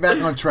 let's get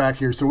back on track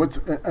here. So what's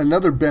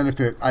another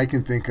benefit I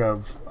can think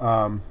of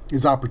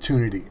is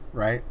opportunity,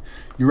 right?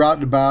 You're out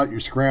and about, you're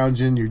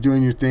scrounging, you're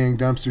doing your thing,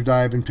 dumpster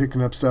diving,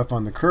 picking up stuff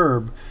on the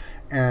curb.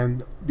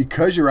 And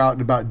because you're out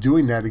and about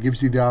doing that, it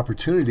gives you the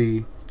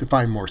opportunity to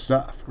find more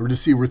stuff or to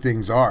see where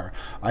things are.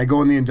 I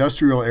go in the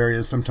industrial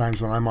areas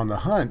sometimes when I'm on the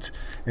hunt,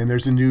 and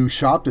there's a new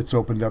shop that's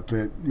opened up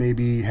that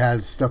maybe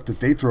has stuff that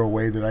they throw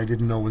away that I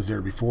didn't know was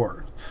there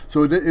before.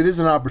 So it is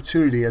an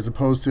opportunity, as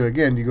opposed to,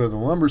 again, you go to the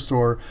lumber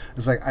store,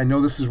 it's like, I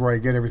know this is where I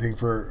get everything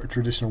for a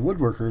traditional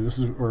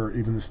woodworker, or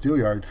even the steel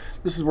yard,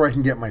 this is where I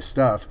can get my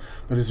stuff.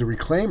 But as a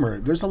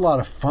reclaimer, there's a lot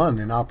of fun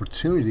and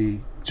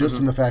opportunity just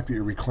in the fact that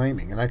you're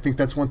reclaiming. And I think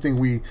that's one thing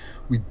we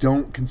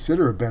don't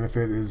consider a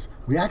benefit is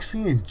we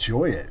actually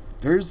enjoy it.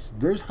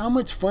 There's how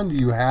much fun do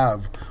you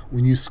have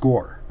when you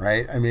score,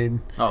 right? I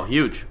mean,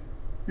 huge.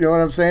 You know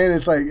what I'm saying?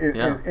 It's like,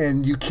 Yeah.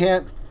 and you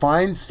can't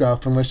find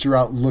stuff unless you're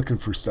out looking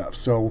for stuff.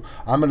 So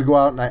I'm going to go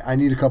out and I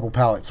need a couple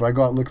pallets. So I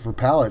go out looking for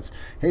pallets.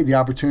 Hey, the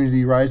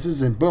opportunity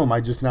rises, and boom, I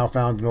just now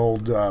found an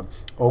old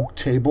oak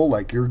table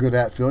like you're good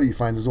at, Phil. You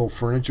find this old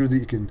furniture that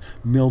you can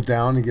mill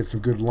down and get some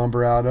good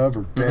lumber out of,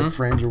 or bed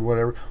frames, or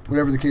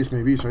whatever the case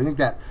may be. So I think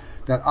that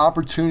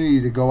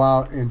opportunity to go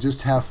out and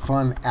just have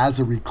fun as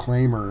a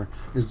reclaimer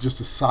is just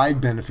a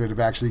side benefit of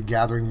actually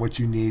gathering what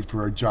you need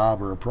for a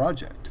job or a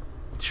project.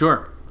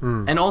 Sure.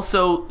 And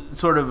also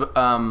sort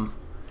of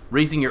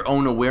raising your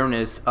own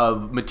awareness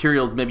of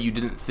materials maybe you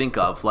didn't think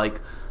of.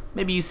 Like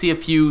maybe you see a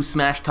few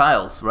smashed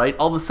tiles, right?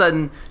 All of a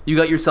sudden you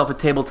got yourself a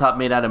tabletop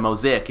made out of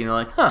mosaic, and you're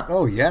like, huh,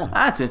 Oh, yeah.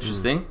 that's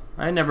interesting.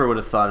 I never would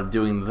have thought of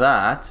doing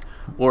that.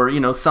 Or,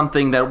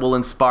 something that will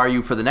inspire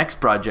you for the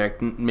next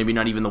project, maybe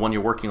not even the one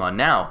you're working on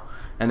now.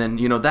 And then,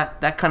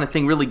 that kind of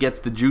thing really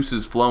gets the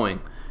juices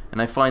flowing.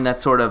 And I find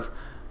that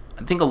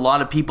I think a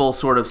lot of people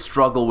sort of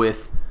struggle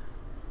with,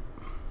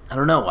 I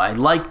don't know, I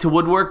like to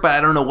woodwork, but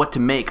I don't know what to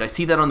make. I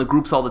see that on the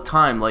groups all the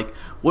time. Like,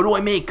 what do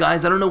I make,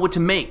 guys? I don't know what to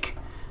make.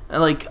 And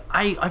like,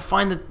 I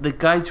find that the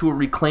guys who are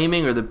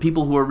reclaiming, or the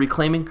people who are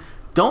reclaiming,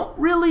 don't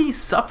really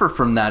suffer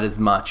from that as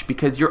much,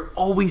 because you're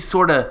always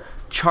sort of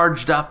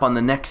charged up on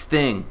the next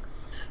thing.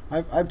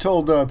 I've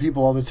told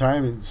people all the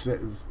time, it's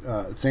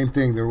same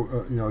thing.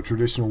 They're a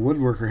traditional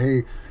woodworker.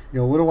 Hey,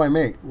 what do I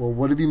make? Well,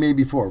 what have you made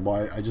before?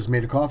 Well, I just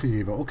made a coffee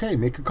table. Okay,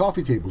 make a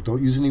coffee table.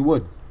 Don't use any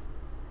wood.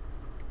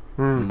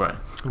 Right.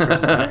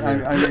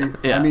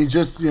 I mean,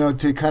 just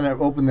to kind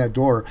of open that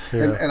door,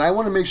 and I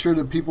want to make sure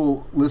that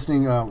people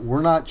listening,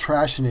 we're not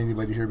trashing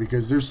anybody here,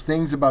 because there's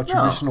things about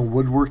traditional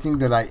woodworking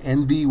that I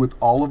envy with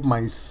all of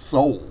my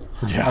soul.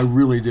 Yeah. I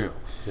really do.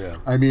 Yeah.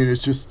 I mean,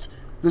 this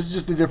is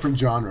just a different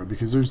genre,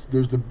 because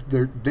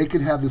they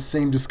could have the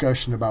same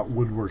discussion about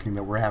woodworking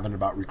that we're having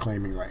about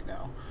reclaiming right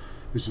now.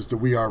 It's just that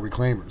we are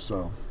reclaimers.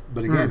 So,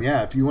 but again,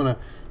 if you want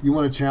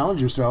to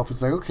challenge yourself,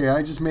 it's like, okay,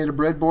 I just made a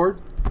breadboard.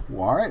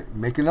 Well, all right,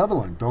 make another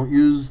one. Don't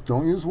use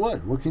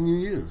wood. What can you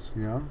use?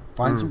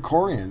 Find some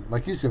corian,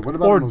 like you said. What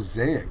about a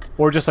mosaic?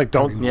 Or just like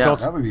don't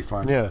that would be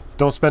fun. Yeah,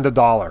 don't spend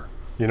 $1.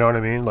 You know what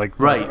I mean? Like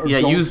Right.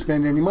 Don't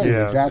spend any money.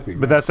 Yeah. Exactly.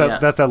 But that's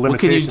that limitation. What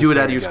can you do it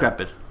out of thing your again.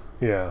 scrap it?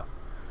 Yeah.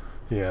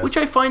 Yes. Which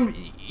I find,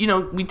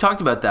 we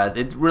talked about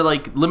that. We're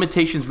like,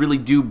 limitations really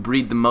do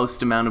breed the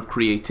most amount of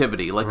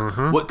creativity. Like,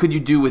 what could you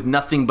do with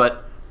nothing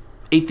but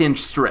 1/8-inch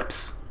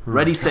strips?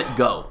 Ready, set,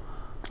 go.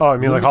 Oh, I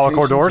mean like hollow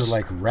core doors? Are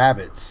like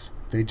rabbits.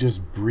 They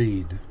just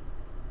breed.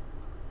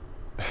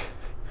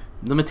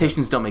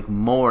 Limitations don't make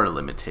more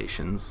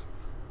limitations.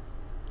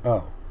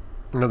 Oh.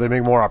 No, they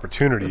make more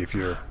opportunity if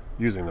you're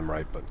using them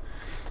right. But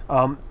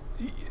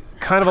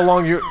kind of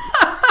along your...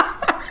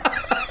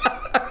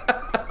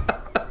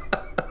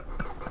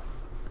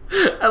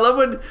 I love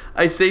when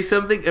I say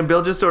something and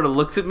Bill just sort of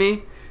looks at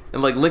me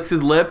and like licks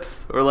his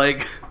lips or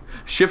like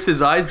shifts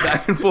his eyes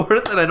back and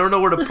forth, and I don't know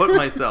where to put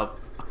myself.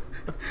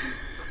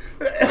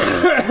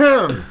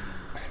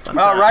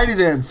 Alrighty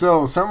then.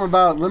 So something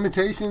about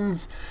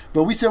limitations,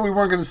 but we said we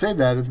weren't going to say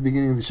that at the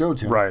beginning of the show,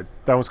 Tim. Right,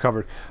 that was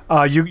covered.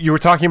 You were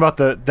talking about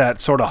that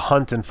sort of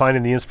hunt and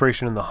finding the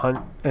inspiration in the hunt,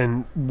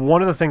 and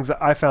one of the things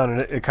that I found,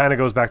 and it kind of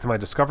goes back to my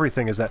discovery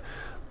thing, is that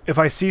if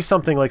I see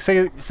something like,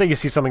 say you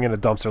see something in a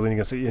dumpster leaning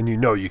against it, and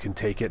you can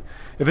take it.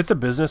 If it's a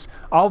business,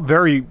 I'll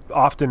very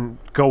often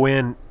go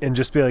in and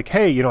just be like,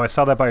 hey, I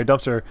saw that by your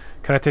dumpster.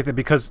 Can I take that?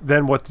 Because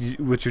then what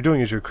you're doing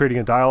is you're creating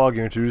a dialogue,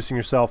 you're introducing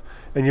yourself,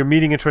 and you're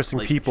meeting interesting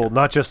people,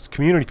 not just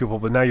community people,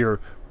 but now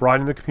you're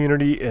broadening the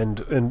community,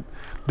 and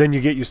then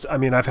you get used to, I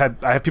mean, I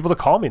have people that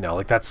call me now,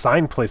 like that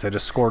sign place I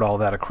just scored all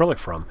that acrylic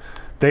from.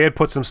 They had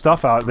put some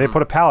stuff out. They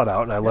put a pallet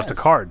out, and I left a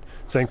card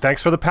saying,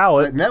 thanks for the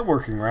pallet. It's like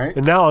networking, right?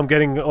 And now I'm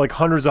getting like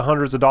hundreds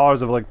of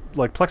dollars of like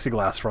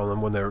plexiglass from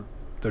them when they're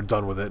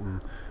done with it. And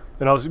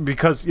I was,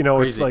 because,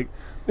 Crazy. it's like,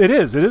 it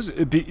is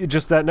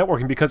just that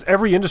networking, because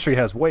every industry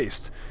has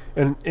waste.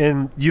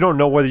 And you don't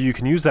know whether you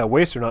can use that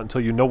waste or not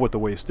until you know what the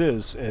waste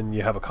is and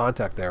you have a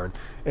contact there.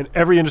 And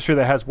every industry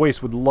that has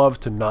waste would love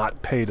to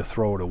not pay to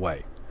throw it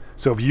away.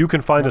 So if you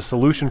can find a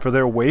solution for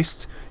their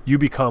waste, you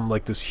become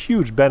like this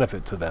huge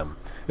benefit to them.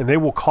 And they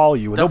will call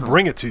you, and they'll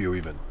bring it to you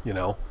even,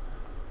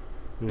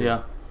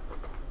 Yeah.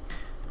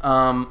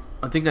 I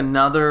think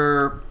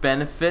another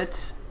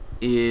benefit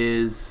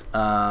is,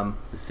 it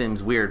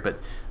seems weird, but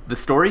the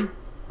story,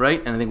 right?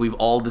 And I think we've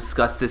all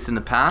discussed this in the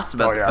past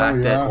about the fact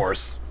that, of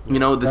course, the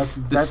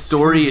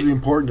story. That's hugely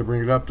important to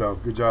bring it up, though.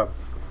 Good job.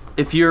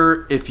 If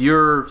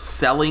you're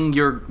selling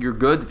your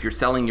goods, if you're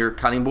selling your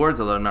cutting boards,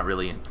 although I'm not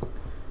really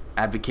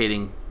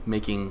advocating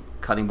making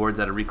cutting boards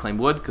out of reclaimed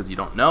wood because you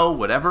don't know,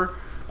 whatever.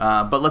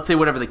 But let's say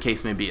whatever the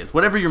case may be is,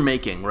 whatever you're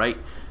making, right?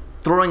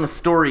 Throwing a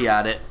story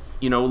at it,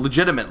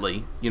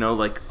 legitimately,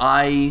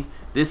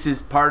 this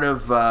is part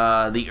of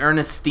the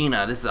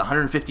Ernestina. This is a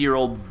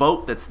 150-year-old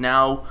boat that's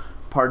now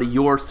part of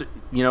your,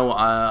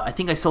 I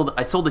think I sold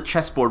a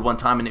chessboard one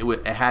time and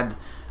it had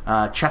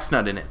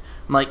chestnut in it.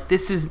 I'm like,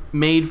 this is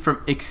made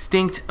from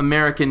extinct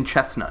American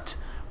chestnut,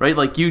 right?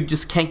 Like, you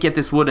just can't get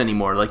this wood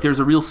anymore. Like, there's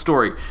a real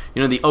story.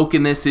 The oak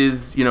in this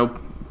is,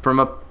 from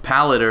a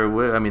pallet,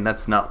 or I mean,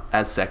 that's not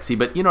as sexy,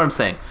 but you know what I'm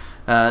saying.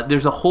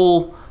 There's a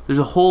whole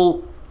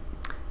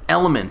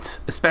element,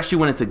 especially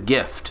when it's a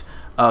gift,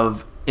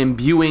 of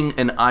imbuing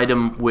an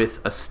item with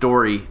a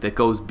story that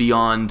goes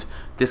beyond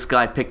this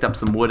guy picked up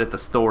some wood at the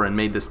store and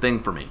made this thing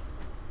for me.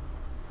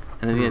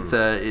 And I think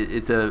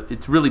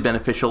it's really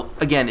beneficial.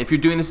 Again, if you're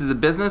doing this as a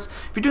business,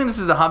 if you're doing this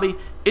as a hobby,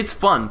 it's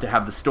fun to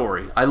have the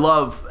story. I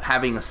love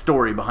having a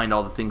story behind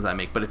all the things I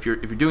make. But if you're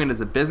doing it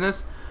as a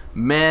business,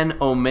 man,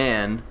 oh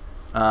man,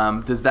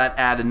 does that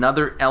add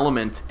another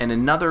element and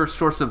another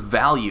source of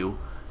value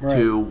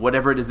to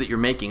whatever it is that you're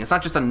making. It's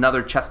not just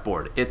another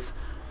chessboard. It's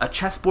a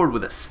chessboard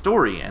with a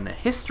story and a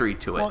history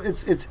to it. Well,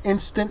 it's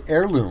instant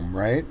heirloom,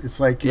 right? It's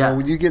like, you know,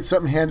 when you get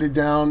something handed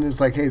down, it's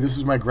like, hey, this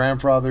is my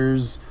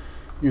grandfather's,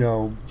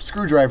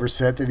 screwdriver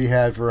set that he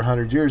had for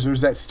 100 years.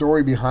 There's that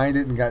story behind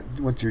it, and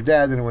went to your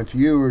dad, then it went to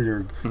you, or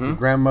your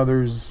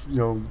grandmother's,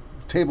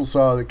 table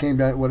saw that came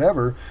down,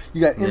 whatever.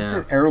 You got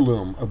instant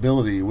heirloom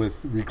ability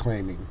with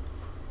reclaiming.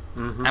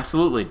 Mm-hmm.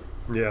 Absolutely.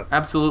 Yeah.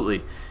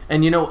 Absolutely.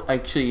 And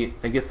actually,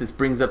 I guess this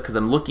brings up, because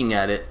I'm looking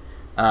at it,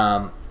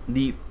 what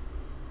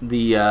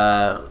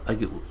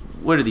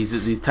are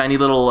these tiny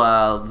little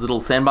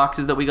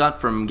sandboxes that we got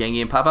from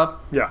Gangy and Pop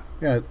Up? Yeah.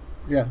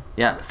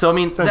 So I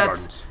mean, Sand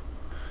that's gardens.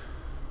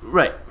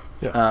 Right.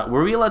 Yeah.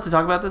 Were we allowed to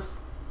talk about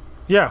this?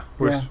 Yeah.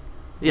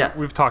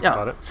 We've talked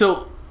about it.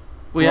 So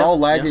we're all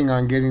lagging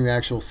on getting the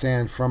actual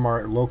sand from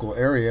our local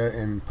area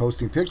and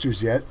posting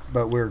pictures yet,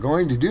 but we're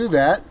going to do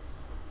that.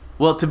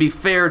 Well, to be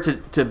fair to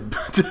Tim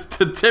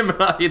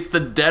and I, it's the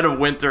dead of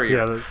winter here.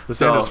 Yeah, the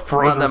sand is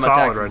frozen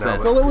solid right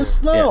now. Fill it with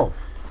snow.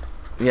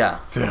 Yeah.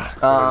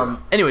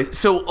 Anyway,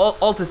 so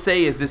all to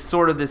say is this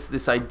sort of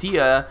this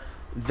idea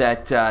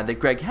that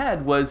Greg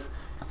had was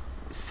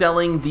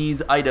selling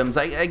these items.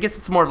 I guess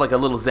it's more of like a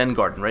little Zen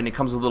garden, right? And it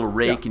comes with a little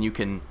rake, and you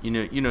can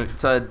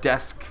it's a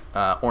desk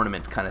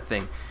ornament kind of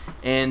thing,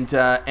 and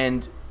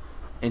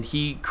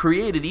he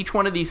created each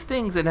one of these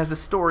things and has a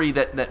story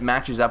that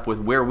matches up with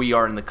where we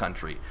are in the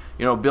country.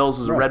 Bill's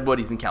is a redwood.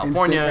 He's in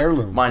California. Instant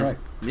heirloom. Mine's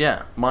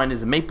mine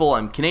is a maple.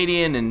 I'm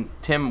Canadian. And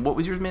Tim, what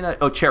was yours made out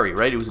of? Oh, cherry,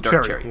 right? It was a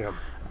dark cherry. Yeah.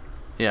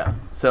 Yeah.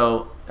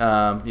 So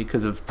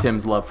because of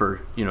Tim's love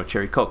for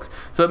cherry cokes.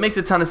 So it makes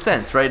a ton of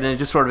sense, right? And it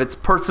just sort of, it's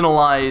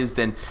personalized,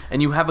 and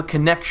you have a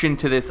connection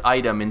to this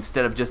item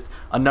instead of just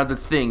another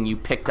thing you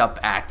picked up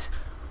at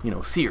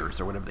Sears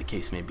or whatever the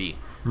case may be.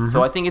 Mm-hmm.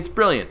 So I think it's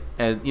brilliant,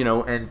 and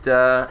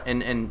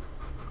and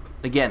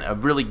again, a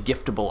really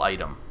giftable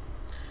item.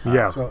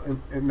 Yeah. So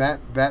and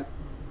that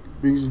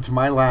brings me to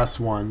my last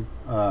one.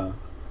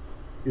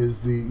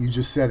 Is you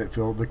just said it,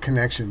 Phil, the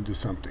connection to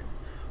something.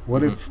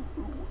 What if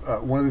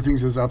one of the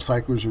things as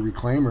upcyclers or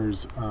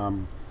reclaimers,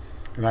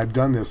 and I've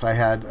done this, I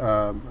had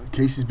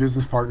Casey's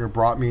business partner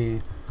brought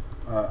me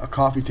a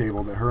coffee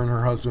table that her and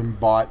her husband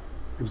bought.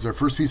 It was their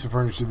first piece of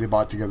furniture they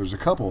bought together as a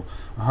couple.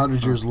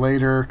 100 years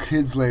later,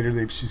 kids later,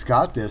 she's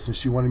got this, and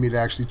she wanted me to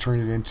actually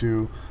turn it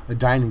into a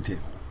dining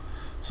table.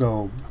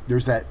 So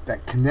there's that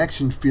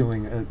connection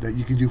feeling that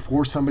you can do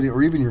for somebody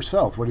or even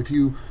yourself. What if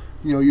you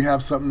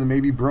have something that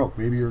maybe broke?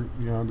 Maybe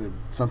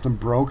something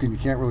broke and you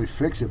can't really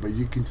fix it, but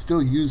you can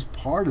still use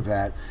part of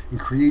that and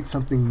create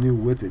something new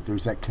with it.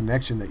 There's that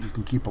connection that you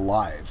can keep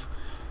alive.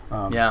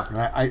 And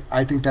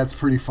I think that's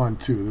pretty fun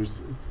too.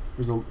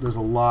 There's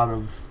a lot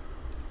of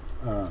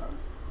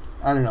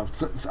I don't know.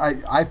 So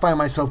I find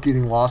myself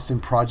getting lost in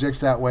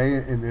projects that way,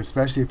 and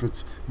especially if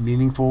it's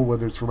meaningful,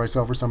 whether it's for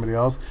myself or somebody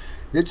else.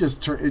 It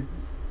just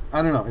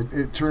I don't know.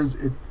 It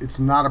turns. It's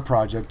not a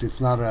project. It's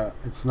not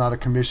a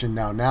commission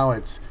now. Now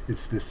it's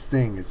this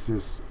thing. It's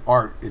this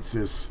art. It's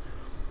this.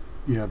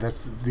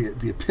 That's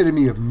the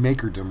epitome of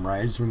makerdom,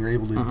 right? It's when you're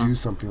able to do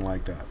something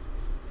like that.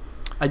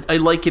 I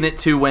liken it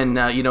to when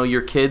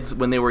your kids,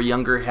 when they were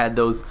younger, had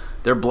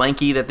their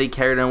blankie that they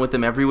carried on with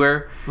them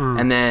everywhere,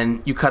 and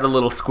then you cut a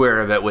little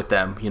square of it with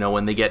them.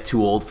 When they get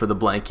too old for the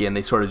blankie, and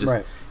they sort of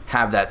just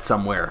have that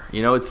somewhere.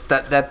 It's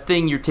that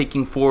thing you're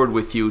taking forward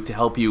with you to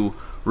help you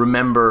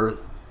remember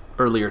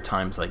earlier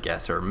times, I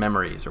guess, or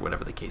memories, or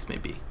whatever the case may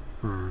be.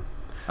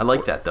 I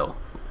like that though.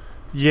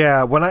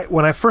 Yeah, when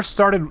I first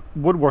started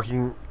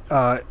woodworking,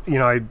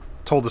 I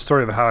told the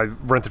story of how I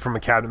rented from a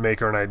cabinet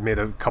maker and I'd made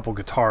a couple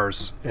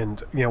guitars,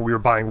 and we were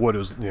buying wood. It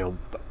was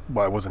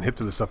I wasn't hip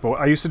to this stuff, but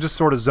I used to just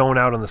sort of zone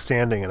out on the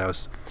sanding, and I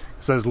was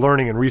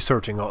learning and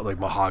researching all, like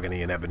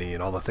mahogany and ebony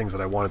and all the things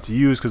that I wanted to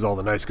use because all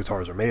the nice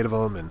guitars are made of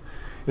them, and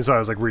so I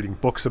was like reading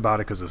books about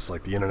it because it's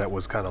like the internet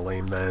was kind of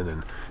lame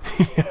then,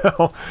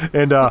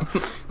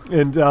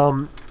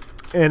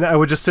 and I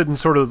would just sit and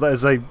sort of,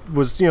 as I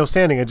was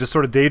sanding, I'd just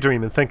sort of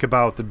daydream and think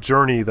about the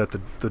journey that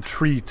the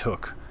tree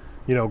took,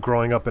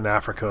 growing up in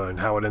Africa and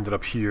how it ended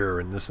up here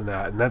and this and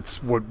that. And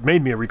that's what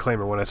made me a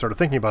reclaimer. When I started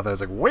thinking about that, I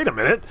was like, wait a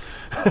minute,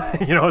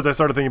 as I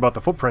started thinking about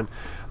the footprint.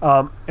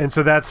 And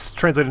so that's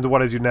translated into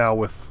what I do now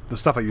with the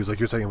stuff I use, like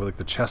you're talking about, like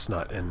the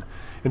chestnut, and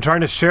trying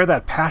to share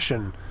that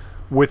passion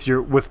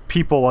with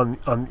people on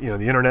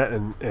the internet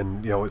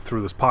and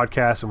through this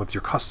podcast and with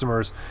your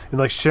customers, and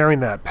like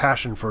sharing that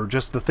passion for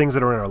just the things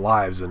that are in our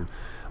lives, and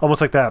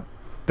almost like that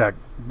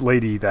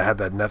lady that had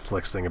that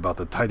Netflix thing about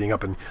the tidying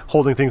up and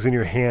holding things in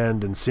your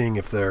hand and seeing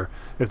if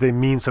they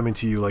mean something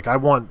to you. Like, I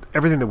want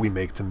everything that we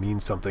make to mean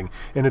something,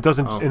 and it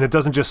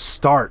doesn't just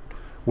start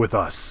with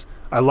us.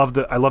 I love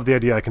the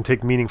idea I can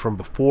take meaning from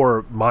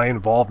before my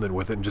involvement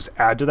with it and just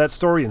add to that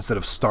story instead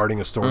of starting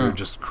a story or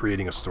just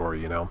creating a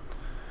story.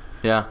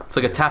 Yeah, it's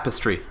like a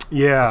tapestry.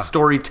 Yeah, a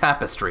story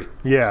tapestry.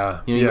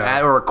 Yeah, you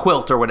add, or a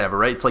quilt or whatever,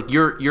 right? It's like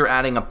you're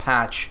adding a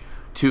patch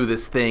to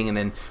this thing and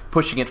then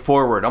pushing it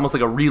forward, almost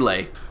like a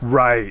relay.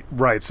 Right.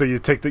 So you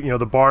take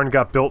the barn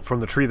got built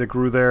from the tree that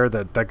grew there,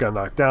 that got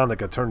knocked down, that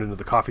got turned into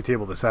the coffee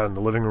table that sat in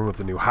the living room of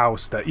the new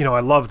house. That I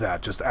love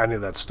that, just adding to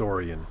that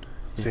story and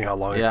seeing how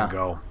long it can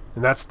go.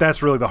 And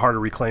that's really the heart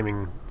of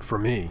reclaiming for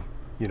me.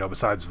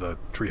 Besides the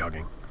tree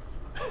hugging.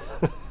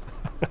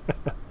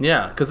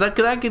 Yeah, because that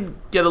could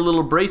get a little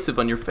abrasive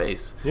on your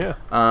face. Yeah.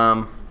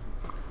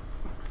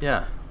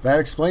 Yeah. That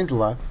explains a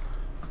lot.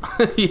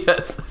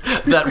 Yes,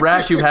 that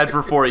rash you've had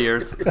for 4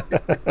 years.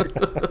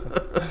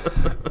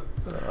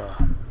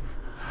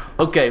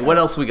 Okay, what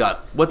else we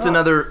got? What's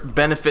another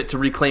benefit to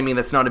reclaiming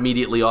that's not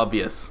immediately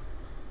obvious?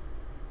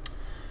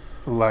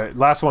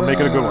 Last one, make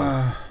it a good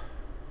one.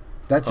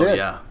 That's it.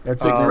 Yeah.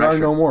 That's it. There are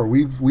no more.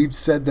 We've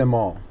said them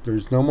all.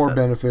 There's no more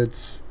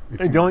benefits.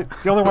 The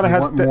only one I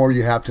had. Want more,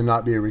 you have to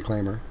not be a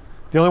reclaimer.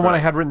 The only one I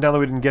had written down that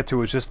we didn't get to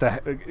was just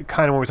that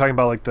kind of when we're talking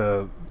about like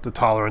the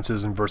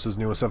tolerances and versus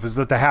new and stuff, is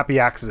that the happy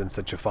accidents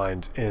that you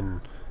find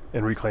in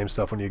reclaim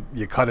stuff when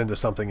you cut into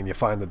something and you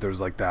find that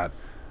there's like that,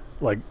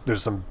 like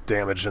there's some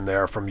damage in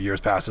there from years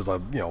past, as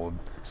a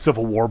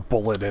Civil War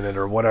bullet in it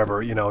or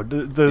whatever,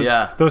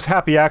 those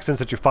happy accidents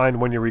that you find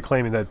when you're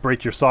reclaiming that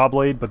break your saw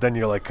blade, but then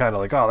you're like kind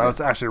of like, oh, that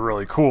was actually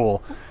really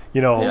cool.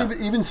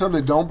 Even some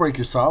that don't break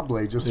your saw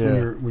blade, just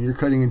when you're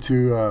cutting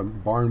into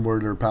barn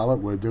wood or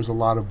pallet wood, there's a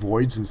lot of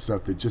voids and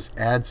stuff that just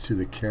adds to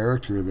the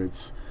character.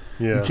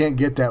 You can't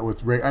get that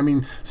with.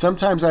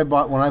 Sometimes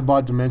when I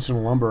bought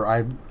dimensional lumber,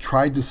 I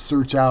tried to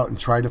search out and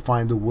try to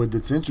find a wood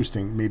that's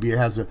interesting. Maybe it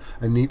has a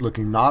neat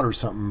looking knot or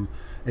something,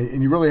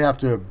 and you really have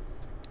to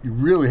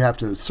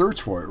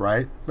search for it,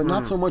 right? But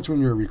not so much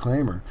when you're a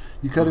reclaimer.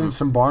 You cut into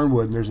some barn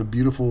wood and there's a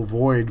beautiful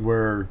void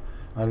where,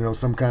 I don't know,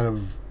 some kind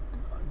of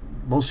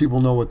most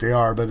people know what they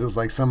are, but it was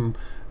like some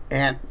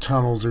ant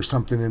tunnels or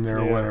something in there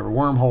or whatever,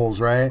 wormholes,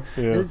 right?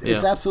 Yeah.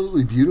 It's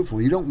absolutely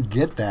beautiful. You don't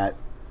get that,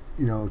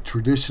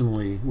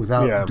 traditionally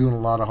without doing a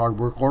lot of hard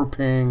work or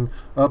paying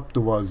up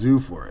the wazoo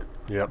for it.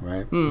 Yep.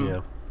 Right?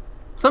 Yeah.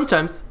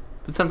 Sometimes.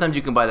 But sometimes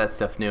you can buy that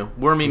stuff new.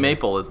 Wormy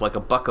Maple is like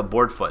 $1 a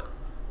board foot.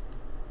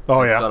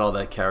 Oh, It's yeah. got all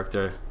that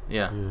character.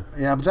 Yeah.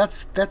 Yeah, but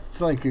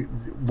that's like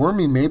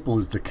Wormy Maple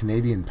is the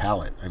Canadian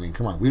palate. I mean,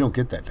 come on, we don't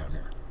get that down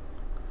here.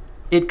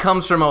 It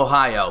comes from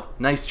Ohio.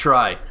 Nice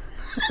try.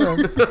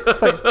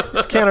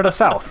 It's Canada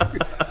South.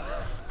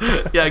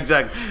 Yeah,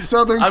 exactly.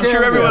 Southern I'm Canada.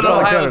 sure everyone in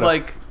Southern Ohio is Canada.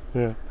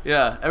 like,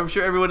 Yeah. I'm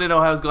sure everyone in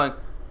Ohio is going,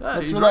 That's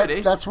he's where right,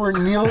 eh? that's where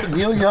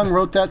Neil Young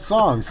wrote that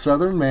song,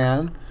 Southern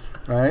Man,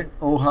 right?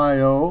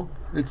 Ohio,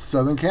 it's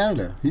Southern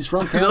Canada. He's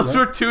from Canada. Those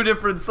were two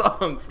different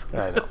songs.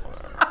 I know.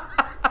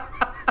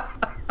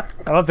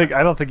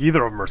 I don't think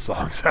either of them are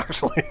songs,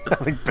 actually. I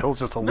think Bill's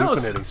just No,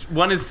 hallucinating.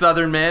 one is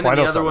Southern Man, Well, I and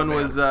the know other one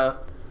Southern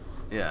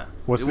was,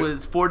 What's it it?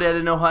 was Four Dead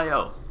in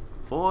Ohio.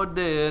 Four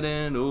Dead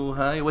in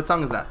Ohio. What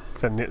song is that?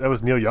 That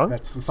was Neil Young?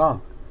 That's the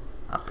song.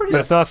 I'm pretty But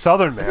it's not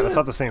Southern Man. It's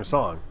not the same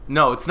song.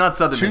 No, it's not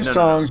Southern Two Man. No,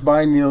 songs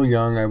by Neil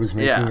Young. I was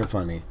making Yeah. it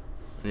funny.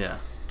 Yeah.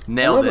 I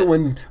Nailed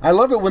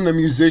love it when the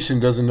musician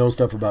doesn't know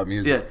stuff about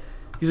music. Yeah.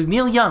 He's like,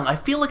 Neil Young, I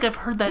feel like I've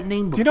heard that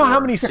name before. Do you know how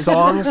many Is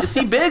songs?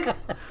 he big? Do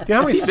you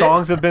know how many Is he big?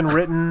 songs have been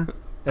written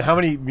and how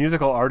many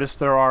musical artists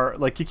there are?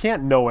 Like, you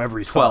can't know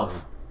every song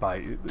 12.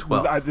 by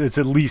 12. It's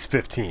at least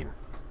 15.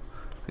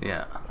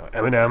 Yeah.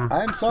 Eminem.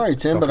 I'm sorry,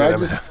 Tim, Don't but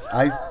forget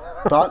I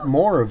thought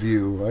more of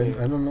you.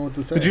 I don't know what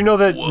to say. Did you know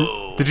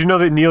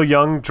that Neil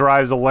Young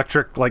drives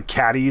electric like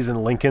Caddies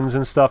and Lincolns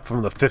and stuff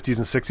from the 50s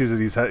and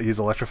 60s that he's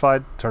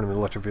electrified, turned them into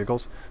electric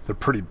vehicles? They're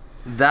pretty.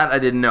 That I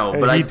didn't know,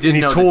 but And I he- did and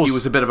he know that tools- he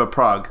was a bit of a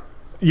prog.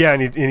 Yeah,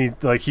 and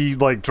he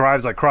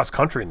drives like cross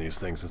country in these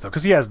things and stuff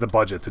because he has the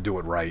budget to do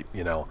it right,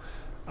 Yeah,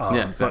 but,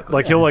 exactly.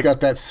 like He's he'll like got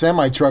that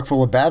semi truck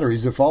full of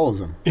batteries that follows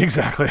him.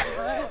 exactly.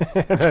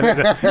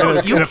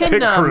 You in a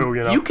pit can crew,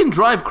 you know? you can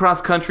drive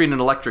cross country in an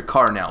electric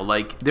car now.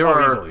 Like there Oh,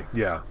 are easily.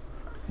 Yeah.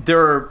 there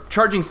are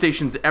charging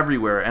stations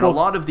everywhere, and a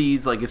lot of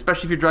these, like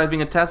especially if you're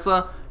driving a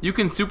Tesla, you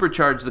can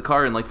supercharge the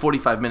car in like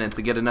 45 minutes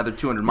to get another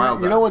 200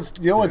 miles. You know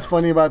what's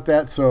funny about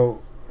that?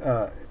 So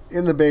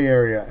in the Bay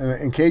Area,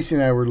 and Casey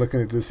and I were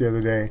looking at this the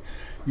other day.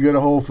 You go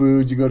to Whole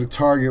Foods, you go to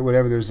Target,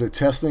 whatever. There's a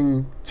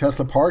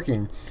Tesla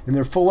parking, and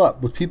they're full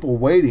up with people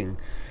waiting.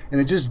 And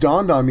it just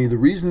dawned on me the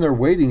reason they're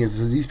waiting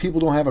is these people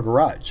don't have a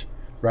garage,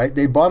 right?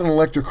 They bought an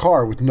electric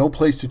car with no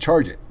place to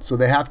charge it, so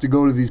they have to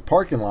go to these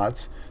parking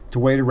lots to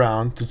wait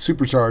around to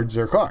supercharge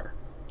their car.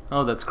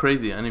 Oh, that's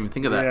crazy! I didn't even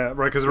think of that. Yeah,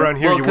 right. Because around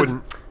here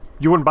Well,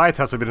 you wouldn't buy a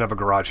Tesla if you didn't have a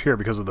garage here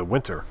because of the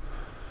winter.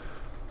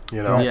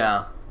 You know.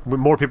 Yeah.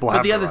 More people have.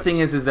 But the other garages. thing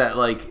is that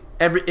like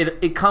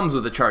it comes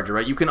with a charger,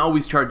 right? You can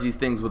always charge these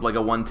things with like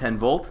a 110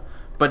 volt,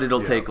 but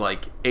it'll take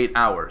like 8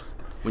 hours.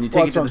 When you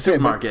take it to the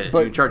supermarket,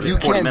 but you charge it you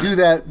in 40 can't minutes.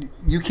 do that.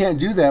 You can't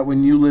do that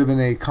when you live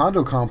in a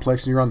condo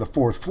complex and you're on the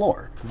 4th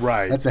floor.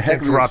 Right. That's a heck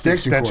of an Drop the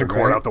extension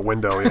cord, right? out the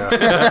window. Yeah.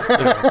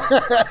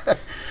 That's And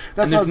what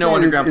there's I'm no saying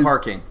underground is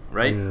parking,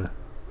 right?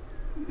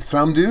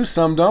 some do,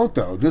 some don't.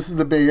 Though this is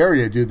the Bay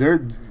Area, dude.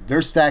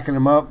 They're stacking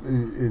them up,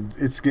 and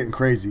it's getting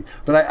crazy.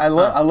 But I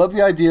love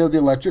the idea of the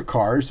electric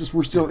car. It's just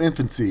we're still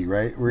infancy,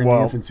 right? We're in the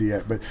infancy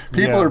yet. But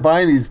people are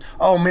buying these.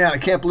 Oh man, I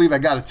can't believe I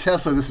got a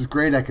Tesla. This is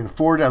great. I can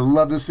afford it. I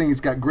love this thing. It's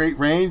got great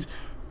range.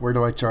 Where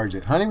do I charge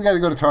it, honey? We got to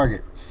go to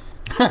Target.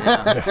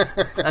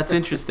 That's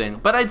interesting.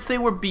 But I'd say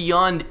we're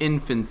beyond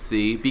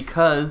infancy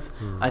because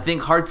I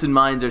think hearts and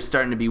minds are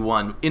starting to be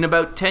one. In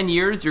about 10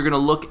 years, you're going to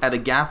look at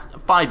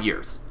 5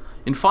 years.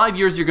 In 5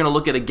 years, you're going to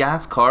look at a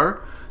gas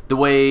car the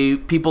way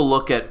people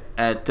look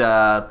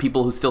at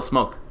people who still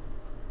smoke.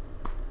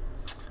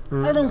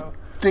 I don't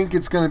think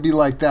it's going to be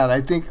like that. I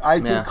think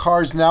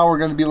cars now are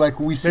going to be like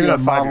we see Maybe a not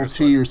 5 Model years,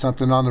 T or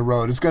something on the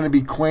road. It's going to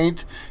be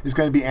quaint. It's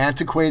going to be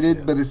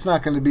antiquated, but it's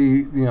not going to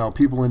be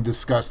people in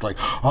disgust like,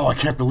 oh, I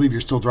can't believe you're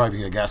still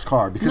driving a gas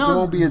car because there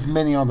won't be as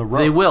many on the road.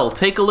 They will.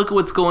 Take a look at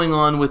what's going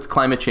on with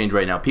climate change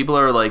right now. People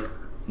are like,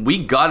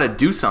 we got to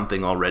do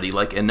something already.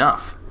 Like,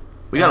 enough.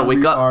 We got to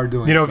wake up. Are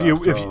doing You know,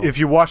 stuff, if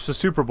you watch the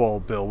Super Bowl,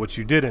 Bill, which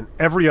you didn't,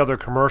 every other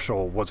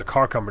commercial was a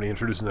car company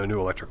introducing their new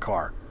electric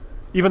car.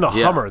 Even the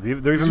Hummer,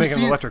 they're even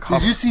making an electric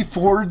Hummer. Did you see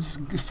Ford's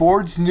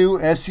new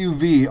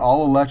SUV,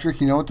 all electric?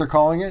 You know what they're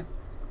calling it?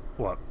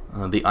 What?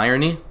 The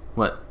irony?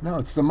 What? No,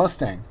 it's the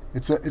Mustang.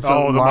 It's a the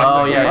Mazda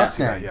Mustang. yeah,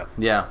 Mustang.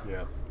 Yeah.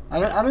 Yeah.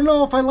 I don't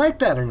know if I like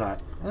that or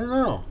not. I don't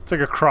know. It's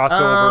like a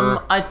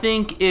crossover. I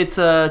think it's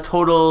a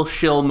total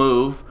shill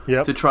move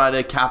Yep. to try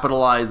to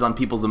capitalize on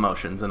people's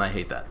emotions, and I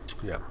hate that.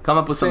 Yeah. Come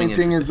up with Same something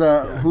thing interesting.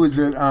 as who is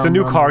it? It's a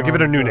new car. Give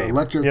it a new name.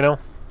 Electric. You know?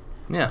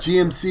 Yeah.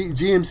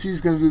 GMC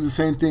is going to do the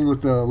same thing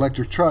with the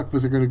electric truck,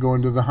 but they're going to go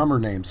into the Hummer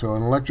name. So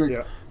an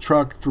electric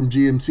truck from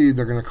GMC,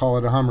 they're going to call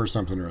it a Hummer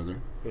something or other.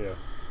 Yeah.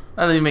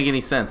 That doesn't even make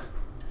any sense.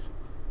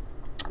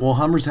 Well,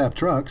 Hummers have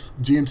trucks.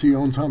 GMC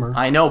owns Hummer.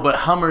 I know, but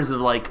Hummers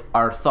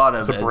are thought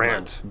of a as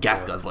brand. like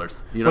gas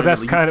guzzlers. You know, But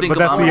that's what I mean? kind of- You think but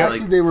that's of the- Hummer, Well,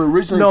 actually, they were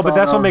originally No, but thought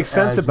that's what of makes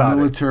sense as about it.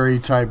 military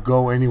type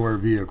go anywhere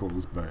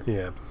vehicles. But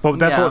Yeah, but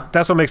that's Yeah.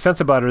 what makes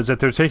sense about it is that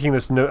they're taking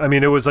this. I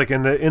mean, it was like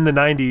in the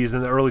 90s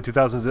and the early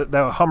 2000s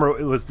that Hummer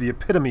was the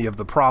epitome of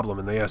the problem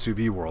in the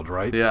SUV world,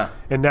 right? Yeah.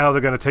 And now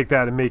they're going to take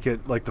that and make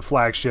it like the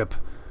flagship.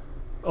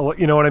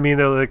 You know what I mean?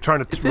 They're like trying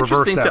to It's reverse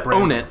interesting that to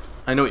brand. own it.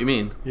 I know what you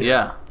mean.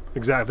 Yeah.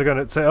 Exactly. They're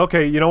going to say,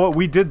 okay, you know what?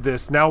 We did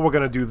this. Now we're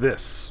going to do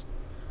this.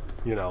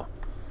 You know,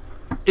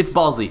 It's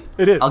ballsy.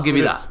 it is. I'll give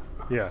you It that. is.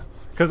 Yeah.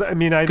 Because I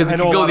mean, I 'Cause it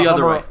know could a go lot the of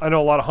other Hummer, way. I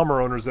know a lot of Hummer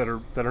owners that are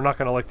not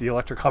going to like the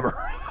electric Hummer.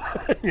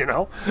 You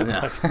know.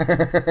 Yeah.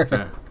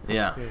 Sure.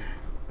 Yeah.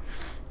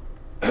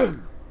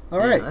 all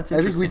right, that's I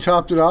think we interesting.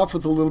 topped it off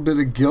with a little bit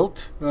of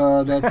guilt.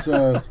 That's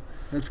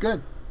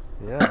good.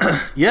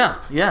 Yeah.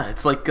 Yeah.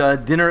 It's like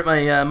dinner at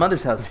my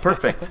mother's house.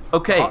 Perfect.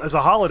 Okay. It's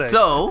a holiday.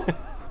 So,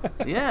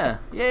 yeah.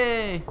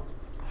 Yay.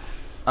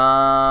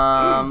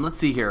 Let's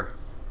see here.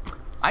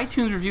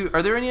 iTunes review.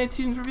 Are there any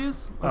iTunes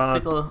reviews? Let's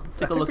take a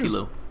think looky there's-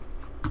 loo.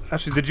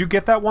 Actually, did you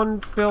get that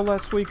one, Bill,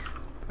 last week?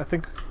 I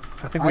think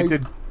we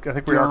did. I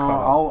think we are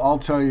caught up. I'll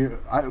tell you.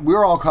 We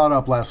were all caught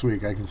up last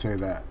week. I can say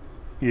that.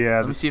 Yeah.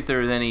 Let me see if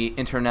there's any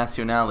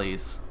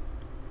internationales.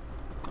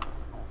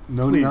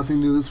 No, Please. nothing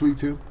new this week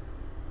too.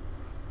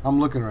 I'm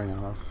looking right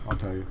now. I'll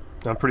tell you.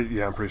 I'm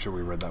pretty sure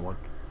we read that one.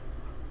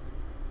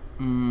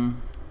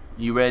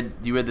 You read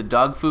the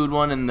dog food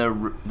one and the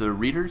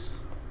readers?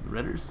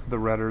 Redders? The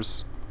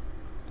Redders.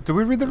 Did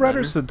we read the The Redders?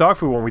 Redders? The dog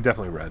food one we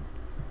definitely read.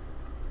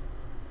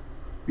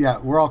 Yeah,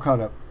 we're all caught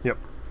up. Yep.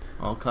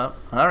 All cut.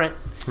 All right.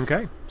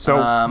 Okay. So,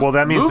 well,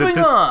 that means that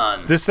moving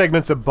on. this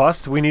segment's a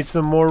bust. We need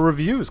some more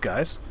reviews,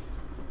 guys.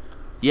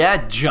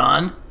 Yeah,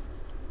 John.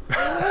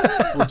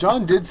 Well,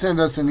 John did send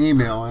us an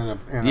email and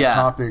a Yeah.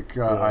 topic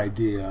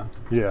idea.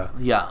 Yeah.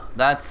 Yeah,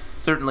 that's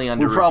certainly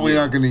under We're probably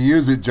review. not going to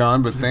use it,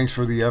 John, but thanks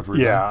for the effort.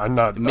 Yeah. I'm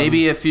not.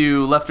 Maybe if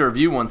you left a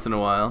review once in a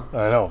while.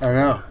 I know. I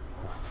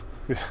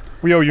know.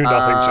 We owe you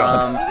nothing,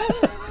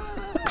 John.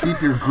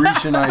 Keep your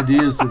Grecian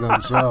ideas to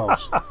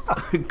themselves.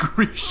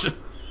 Grecian.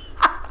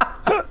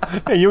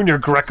 Hey, you and your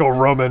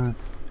Greco-Roman.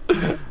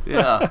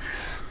 Yeah.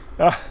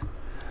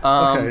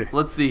 Okay.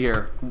 Let's see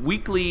here.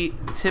 Weekly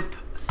tip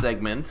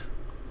segment.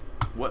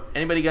 What?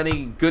 Anybody got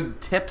any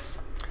good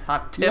tips?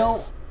 Hot tips? You know,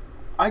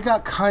 I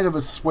got kind of a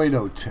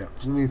Suedo tip.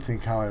 Let me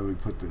think how I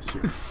would put this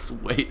here.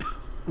 Wait.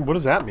 What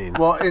does that mean?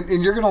 Well,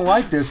 and you're going to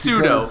like this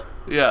Pseudo. because...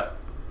 Yeah.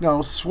 No,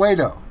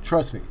 Suedo.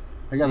 Trust me.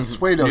 I got a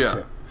Suedo Yeah.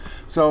 tip.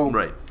 So,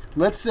 Right.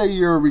 let's say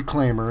you're a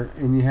reclaimer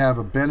and you have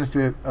a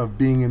benefit of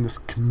being in this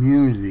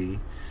community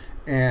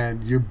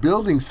and you're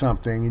building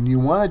something and you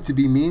want it to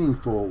be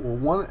meaningful.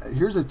 Well,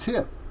 here's a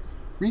tip.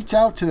 Reach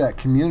out to that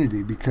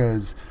community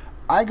because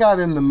I got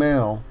in the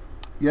mail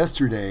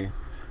yesterday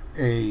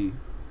a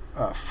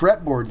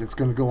fretboard that's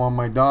going to go on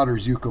my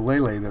daughter's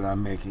ukulele that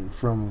I'm making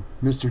from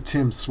Mr.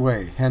 Tim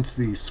Sway, hence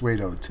the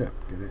Suedo tip.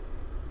 Get it?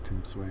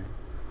 Tim Sway.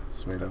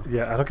 Suedo.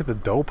 Yeah, I don't get the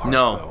dough part.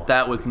 No, though.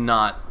 that was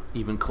not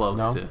even close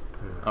No? to.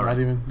 All Not right.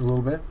 even a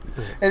little bit.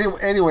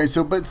 Anyway,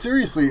 so but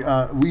seriously,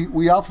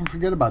 we often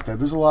forget about that.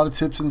 There's a lot of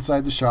tips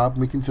inside the shop.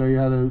 We can tell you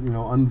how to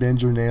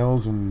unbend your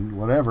nails and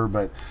whatever.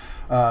 But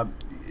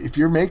if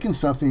you're making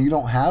something, you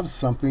don't have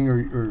something,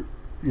 or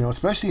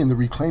especially in the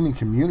reclaiming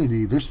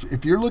community,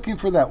 if you're looking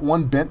for that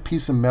one bent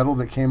piece of metal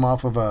that came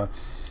off of a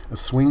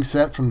swing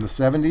set from the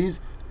 70s,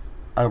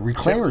 a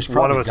reclaimer's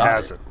probably one of us got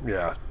has it.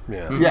 Yeah.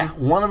 Yeah,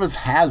 one of us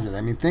has it.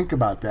 I mean, think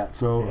about that.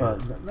 So, I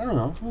don't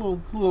know,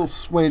 a little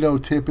Suedo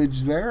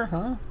tippage there,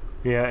 huh?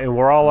 Yeah, and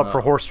we're all up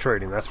for horse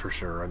trading, that's for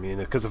sure. I mean,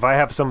 because if I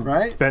have some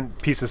Right?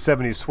 bent piece of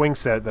 70s swing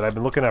set that I've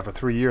been looking at for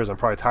 3 years, I'm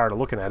probably tired of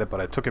looking at it, but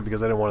I took it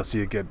because I didn't want to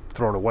see it get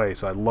thrown away.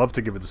 So I'd love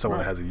to give it to someone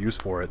that has a use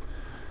for it.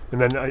 And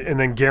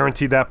then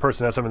guarantee that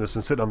person has something that's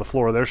been sitting on the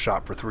floor of their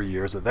shop for 3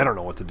 years that they don't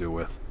know what to do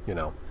with, Right.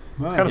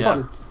 It's kind of fun.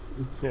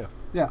 It's, Yeah.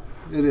 yeah,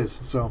 it is.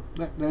 So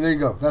there you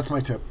go. That's my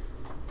tip.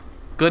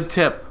 Good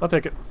tip. I'll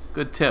take it.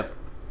 Good tip.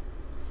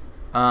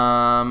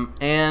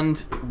 And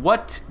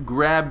what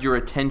grabbed your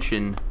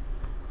attention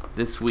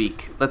this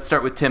week? Let's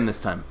start with Tim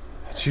this time.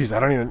 Jeez, I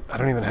don't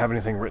even have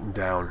anything written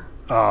down.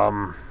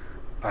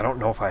 I don't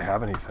know if I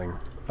have anything.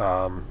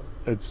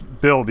 It's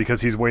Bill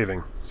because he's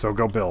waving. So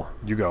go, Bill.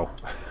 You go.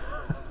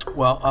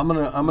 Well, I'm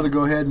gonna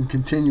go ahead and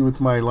continue with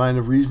my line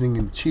of reasoning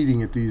and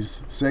cheating at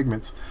these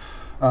segments.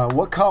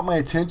 What caught my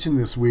attention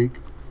this week,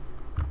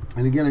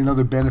 and again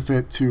another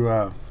benefit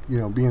to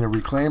being a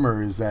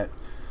reclaimer is that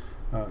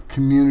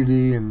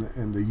community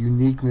and the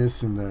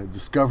uniqueness and the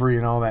discovery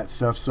and all that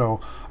stuff. So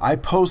I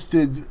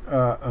posted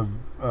a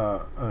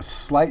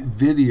slight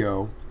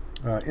video,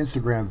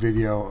 Instagram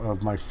video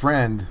of my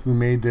friend who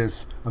made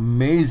this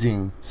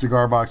amazing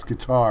cigar box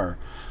guitar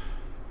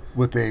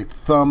with a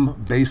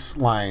thumb bass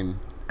line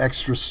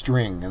extra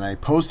string, and I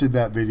posted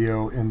that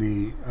video in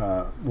the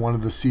one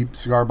of the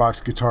cigar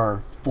box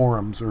guitar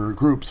forums or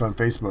groups on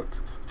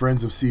Facebook,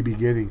 Friends of CB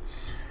Giddy,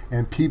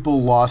 and people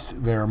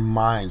lost their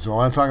minds. So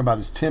what I'm talking about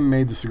is Tim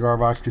made the cigar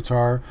box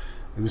guitar.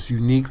 this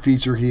unique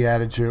feature he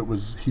added to it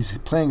was he's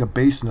playing a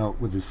bass note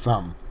with his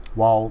thumb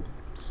while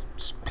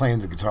playing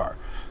the guitar.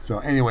 So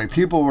anyway,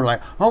 people were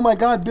like, "Oh my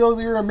God, Bill,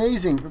 you're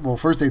amazing." Well,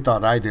 first they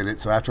thought I did it,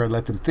 so after I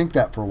let them think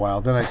that for a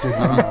while, then I said,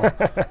 "No,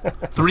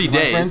 3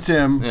 days." My friend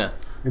Tim. Yeah.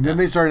 And then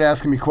they started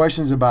asking me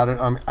questions about it.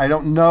 I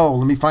don't know.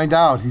 Let me find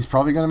out. He's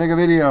probably going to make a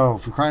video,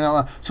 for crying out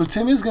loud. So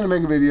Tim is going to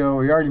make a video.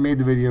 He already made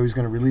the video. He's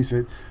going to release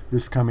it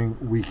this coming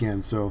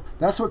weekend. So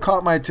that's what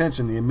caught my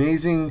attention, the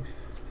amazing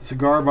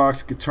cigar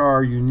box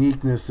guitar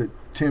uniqueness that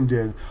Tim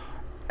did.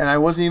 And I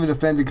wasn't even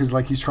offended because,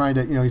 like, he's trying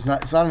to, it's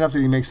not enough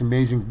that he makes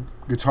amazing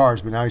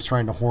guitars, but now he's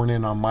trying to horn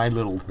in on my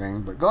little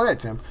thing. But go ahead,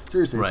 Tim.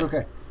 Seriously, Right. It's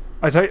okay.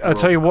 I'll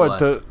tell you what,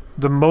 collide.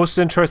 the most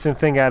interesting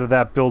thing out of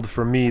that build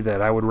for me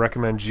that I would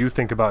recommend you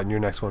think about in your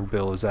next one,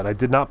 Bill, is that I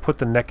did not put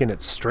the neck in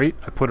it straight.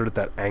 I put it at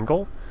that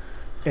angle,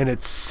 and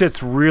it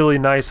sits really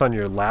nice on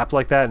your lap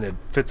like that, and it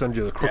fits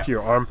under the crook of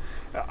your arm.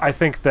 I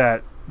think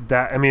that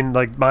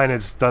like mine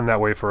is done that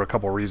way for a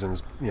couple of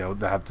reasons,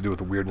 that have to do with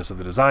the weirdness of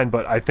the design,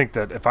 but I think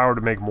that if I were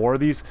to make more of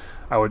these,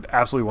 I would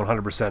absolutely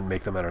 100%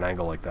 make them at an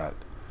angle like that.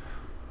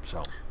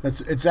 So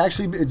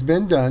It's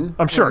been done.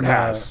 I'm sure and, it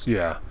has.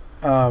 Yeah.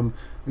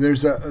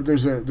 There's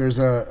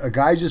a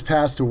guy just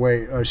passed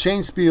away.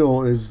 Shane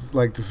Spiel is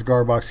like the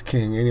cigar box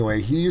king.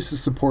 Anyway, he used to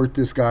support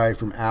this guy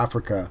from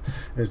Africa.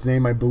 His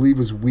name, I believe,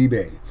 was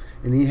Wiebe,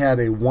 and he had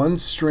a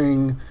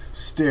 1-string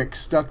stick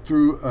stuck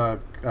through a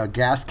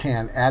gas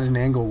can at an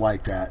angle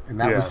like that, and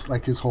that was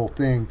like his whole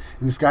thing.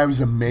 And this guy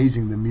was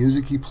amazing. The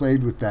music he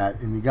played with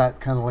that, and he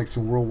got kind of like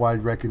some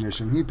worldwide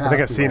recognition. He passed I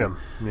think I've away. seen him.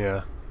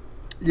 Yeah.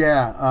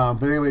 Yeah,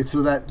 but anyway,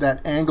 so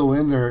that angle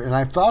in there, and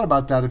I've thought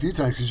about that a few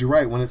times because you're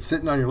right. When it's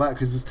sitting on your lap,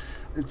 because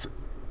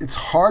it's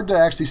hard to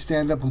actually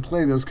stand up and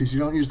play those because you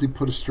don't usually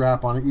put a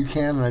strap on it. You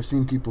can, and I've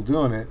seen people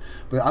doing it,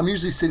 but I'm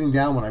usually sitting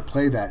down when I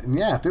play that. And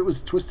yeah, if it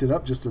was twisted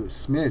up just a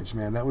smidge,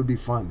 man, that would be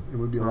fun. It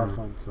would be a lot of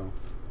fun. So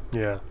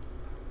Yeah.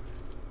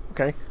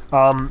 Okay.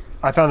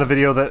 I found a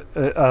video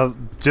that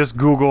just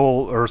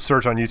Google or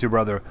search on YouTube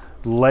rather,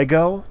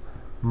 Lego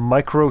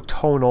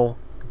microtonal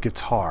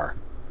guitar.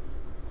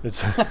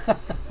 It's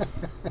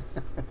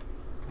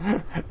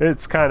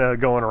it's kind of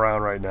going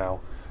around right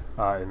now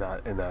in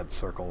that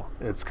circle.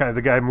 It's kind of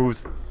the guy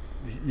moves.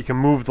 You can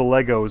move the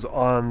Legos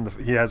on.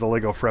 He has a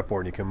Lego fretboard.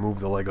 And you can move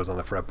the Legos on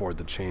the fretboard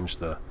to change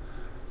the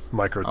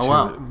micro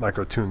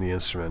tune the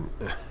instrument.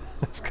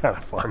 It's kind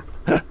of fun.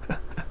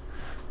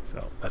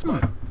 So that's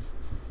mine.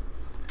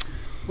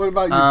 what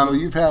about you, Phil?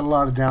 You've had a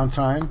lot of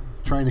downtime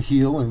trying to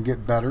heal and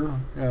get better.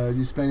 Do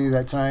you spend any of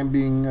that time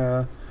being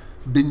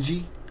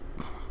bingy?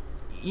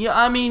 Yeah,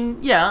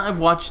 I've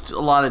watched a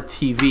lot of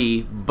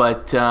TV,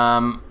 but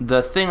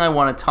the thing I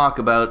want to talk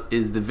about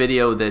is the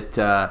video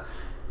that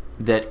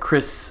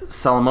Chris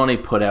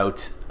Salamone put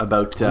out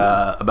about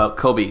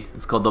Kobe.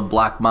 It's called the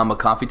Black Mamba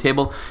Coffee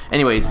Table.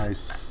 Anyways,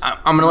 Nice.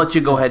 I'm going to let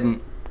you go ahead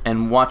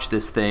and watch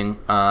this thing.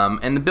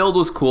 And the build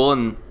was cool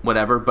and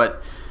whatever,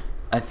 but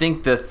I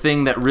think the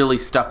thing that really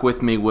stuck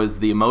with me was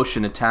the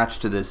emotion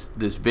attached to this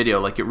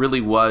video. Like, it really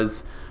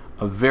was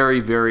a very,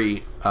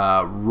 very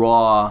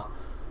raw,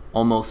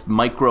 almost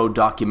micro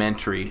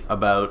documentary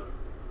about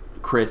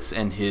Chris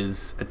and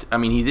his.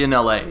 He's in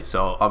LA,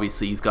 so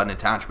obviously he's got an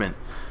attachment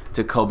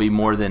to Kobe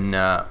more than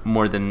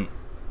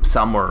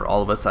some or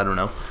all of us. I don't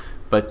know,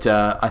 but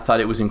I thought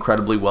it was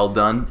incredibly well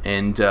done,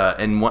 and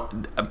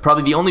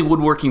probably the only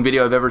woodworking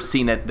video I've ever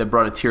seen that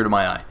brought a tear to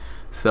my eye.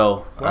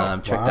 So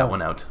check that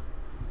one out.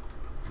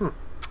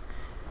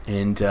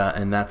 And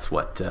that's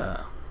what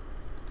grabbed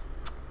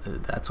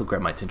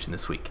my attention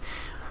this week.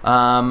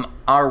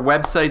 Our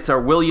websites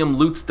are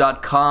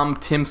williamlutz.com,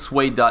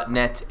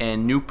 timsway.net,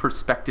 and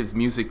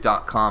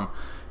newperspectivesmusic.com.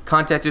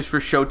 Contact us for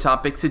show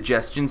topics,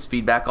 suggestions,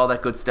 feedback, all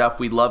that good stuff.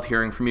 We love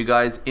hearing from you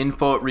guys.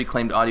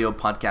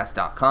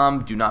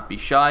 info@reclaimedaudiopodcast.com. Do not be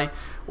shy.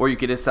 Or you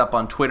can hit us up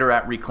on Twitter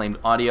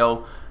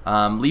 @reclaimedaudio.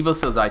 Leave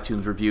us those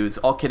iTunes reviews.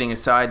 All kidding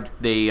aside,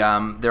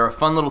 they're a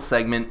fun little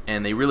segment,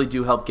 and they really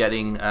do help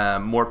getting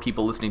more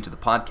people listening to the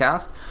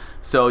podcast.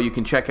 So you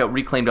can check out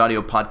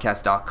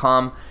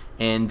reclaimedaudiopodcast.com.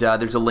 And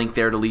there's a link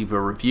there to leave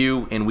a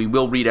review, and we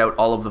will read out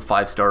all of the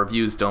 5-star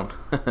reviews. Don't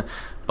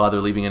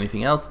bother leaving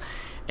anything else.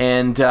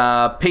 And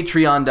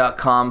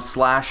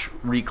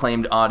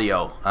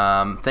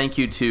patreon.com/reclaimedaudio. Thank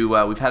you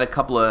to, we've had a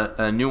couple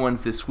of new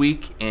ones this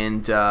week,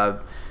 and I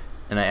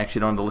actually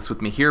don't have the list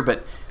with me here,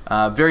 but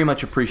very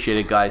much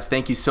appreciated, guys.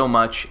 Thank you so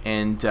much,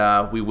 and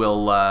we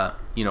will,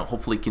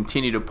 hopefully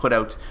continue to put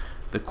out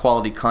the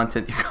quality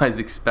content you guys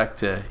expect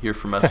to hear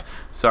from us.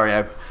 Sorry,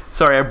 I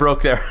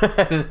broke there.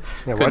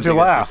 Yeah, why'd you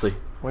laugh?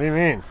 What do you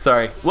mean?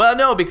 Sorry. Well,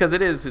 no, because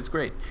it's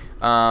great.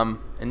 And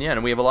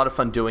we have a lot of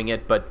fun doing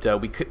it, but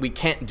we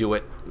can't do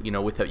it,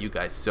 without you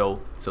guys. So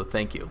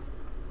thank you.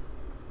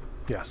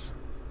 Yes.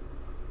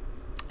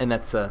 And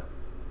that's the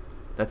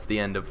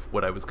end of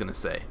what I was going to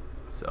say.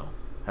 So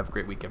have a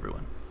great week,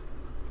 everyone.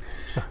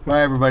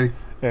 Bye, everybody.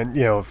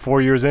 And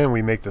 4 years in,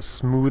 we make the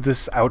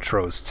smoothest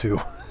outros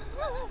too.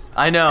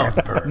 I know.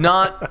 Ever.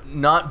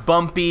 Not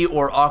bumpy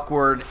or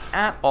awkward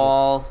at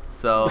all.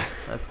 So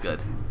that's good.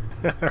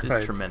 Just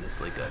right.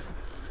 tremendously good.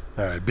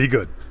 All right, be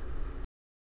good.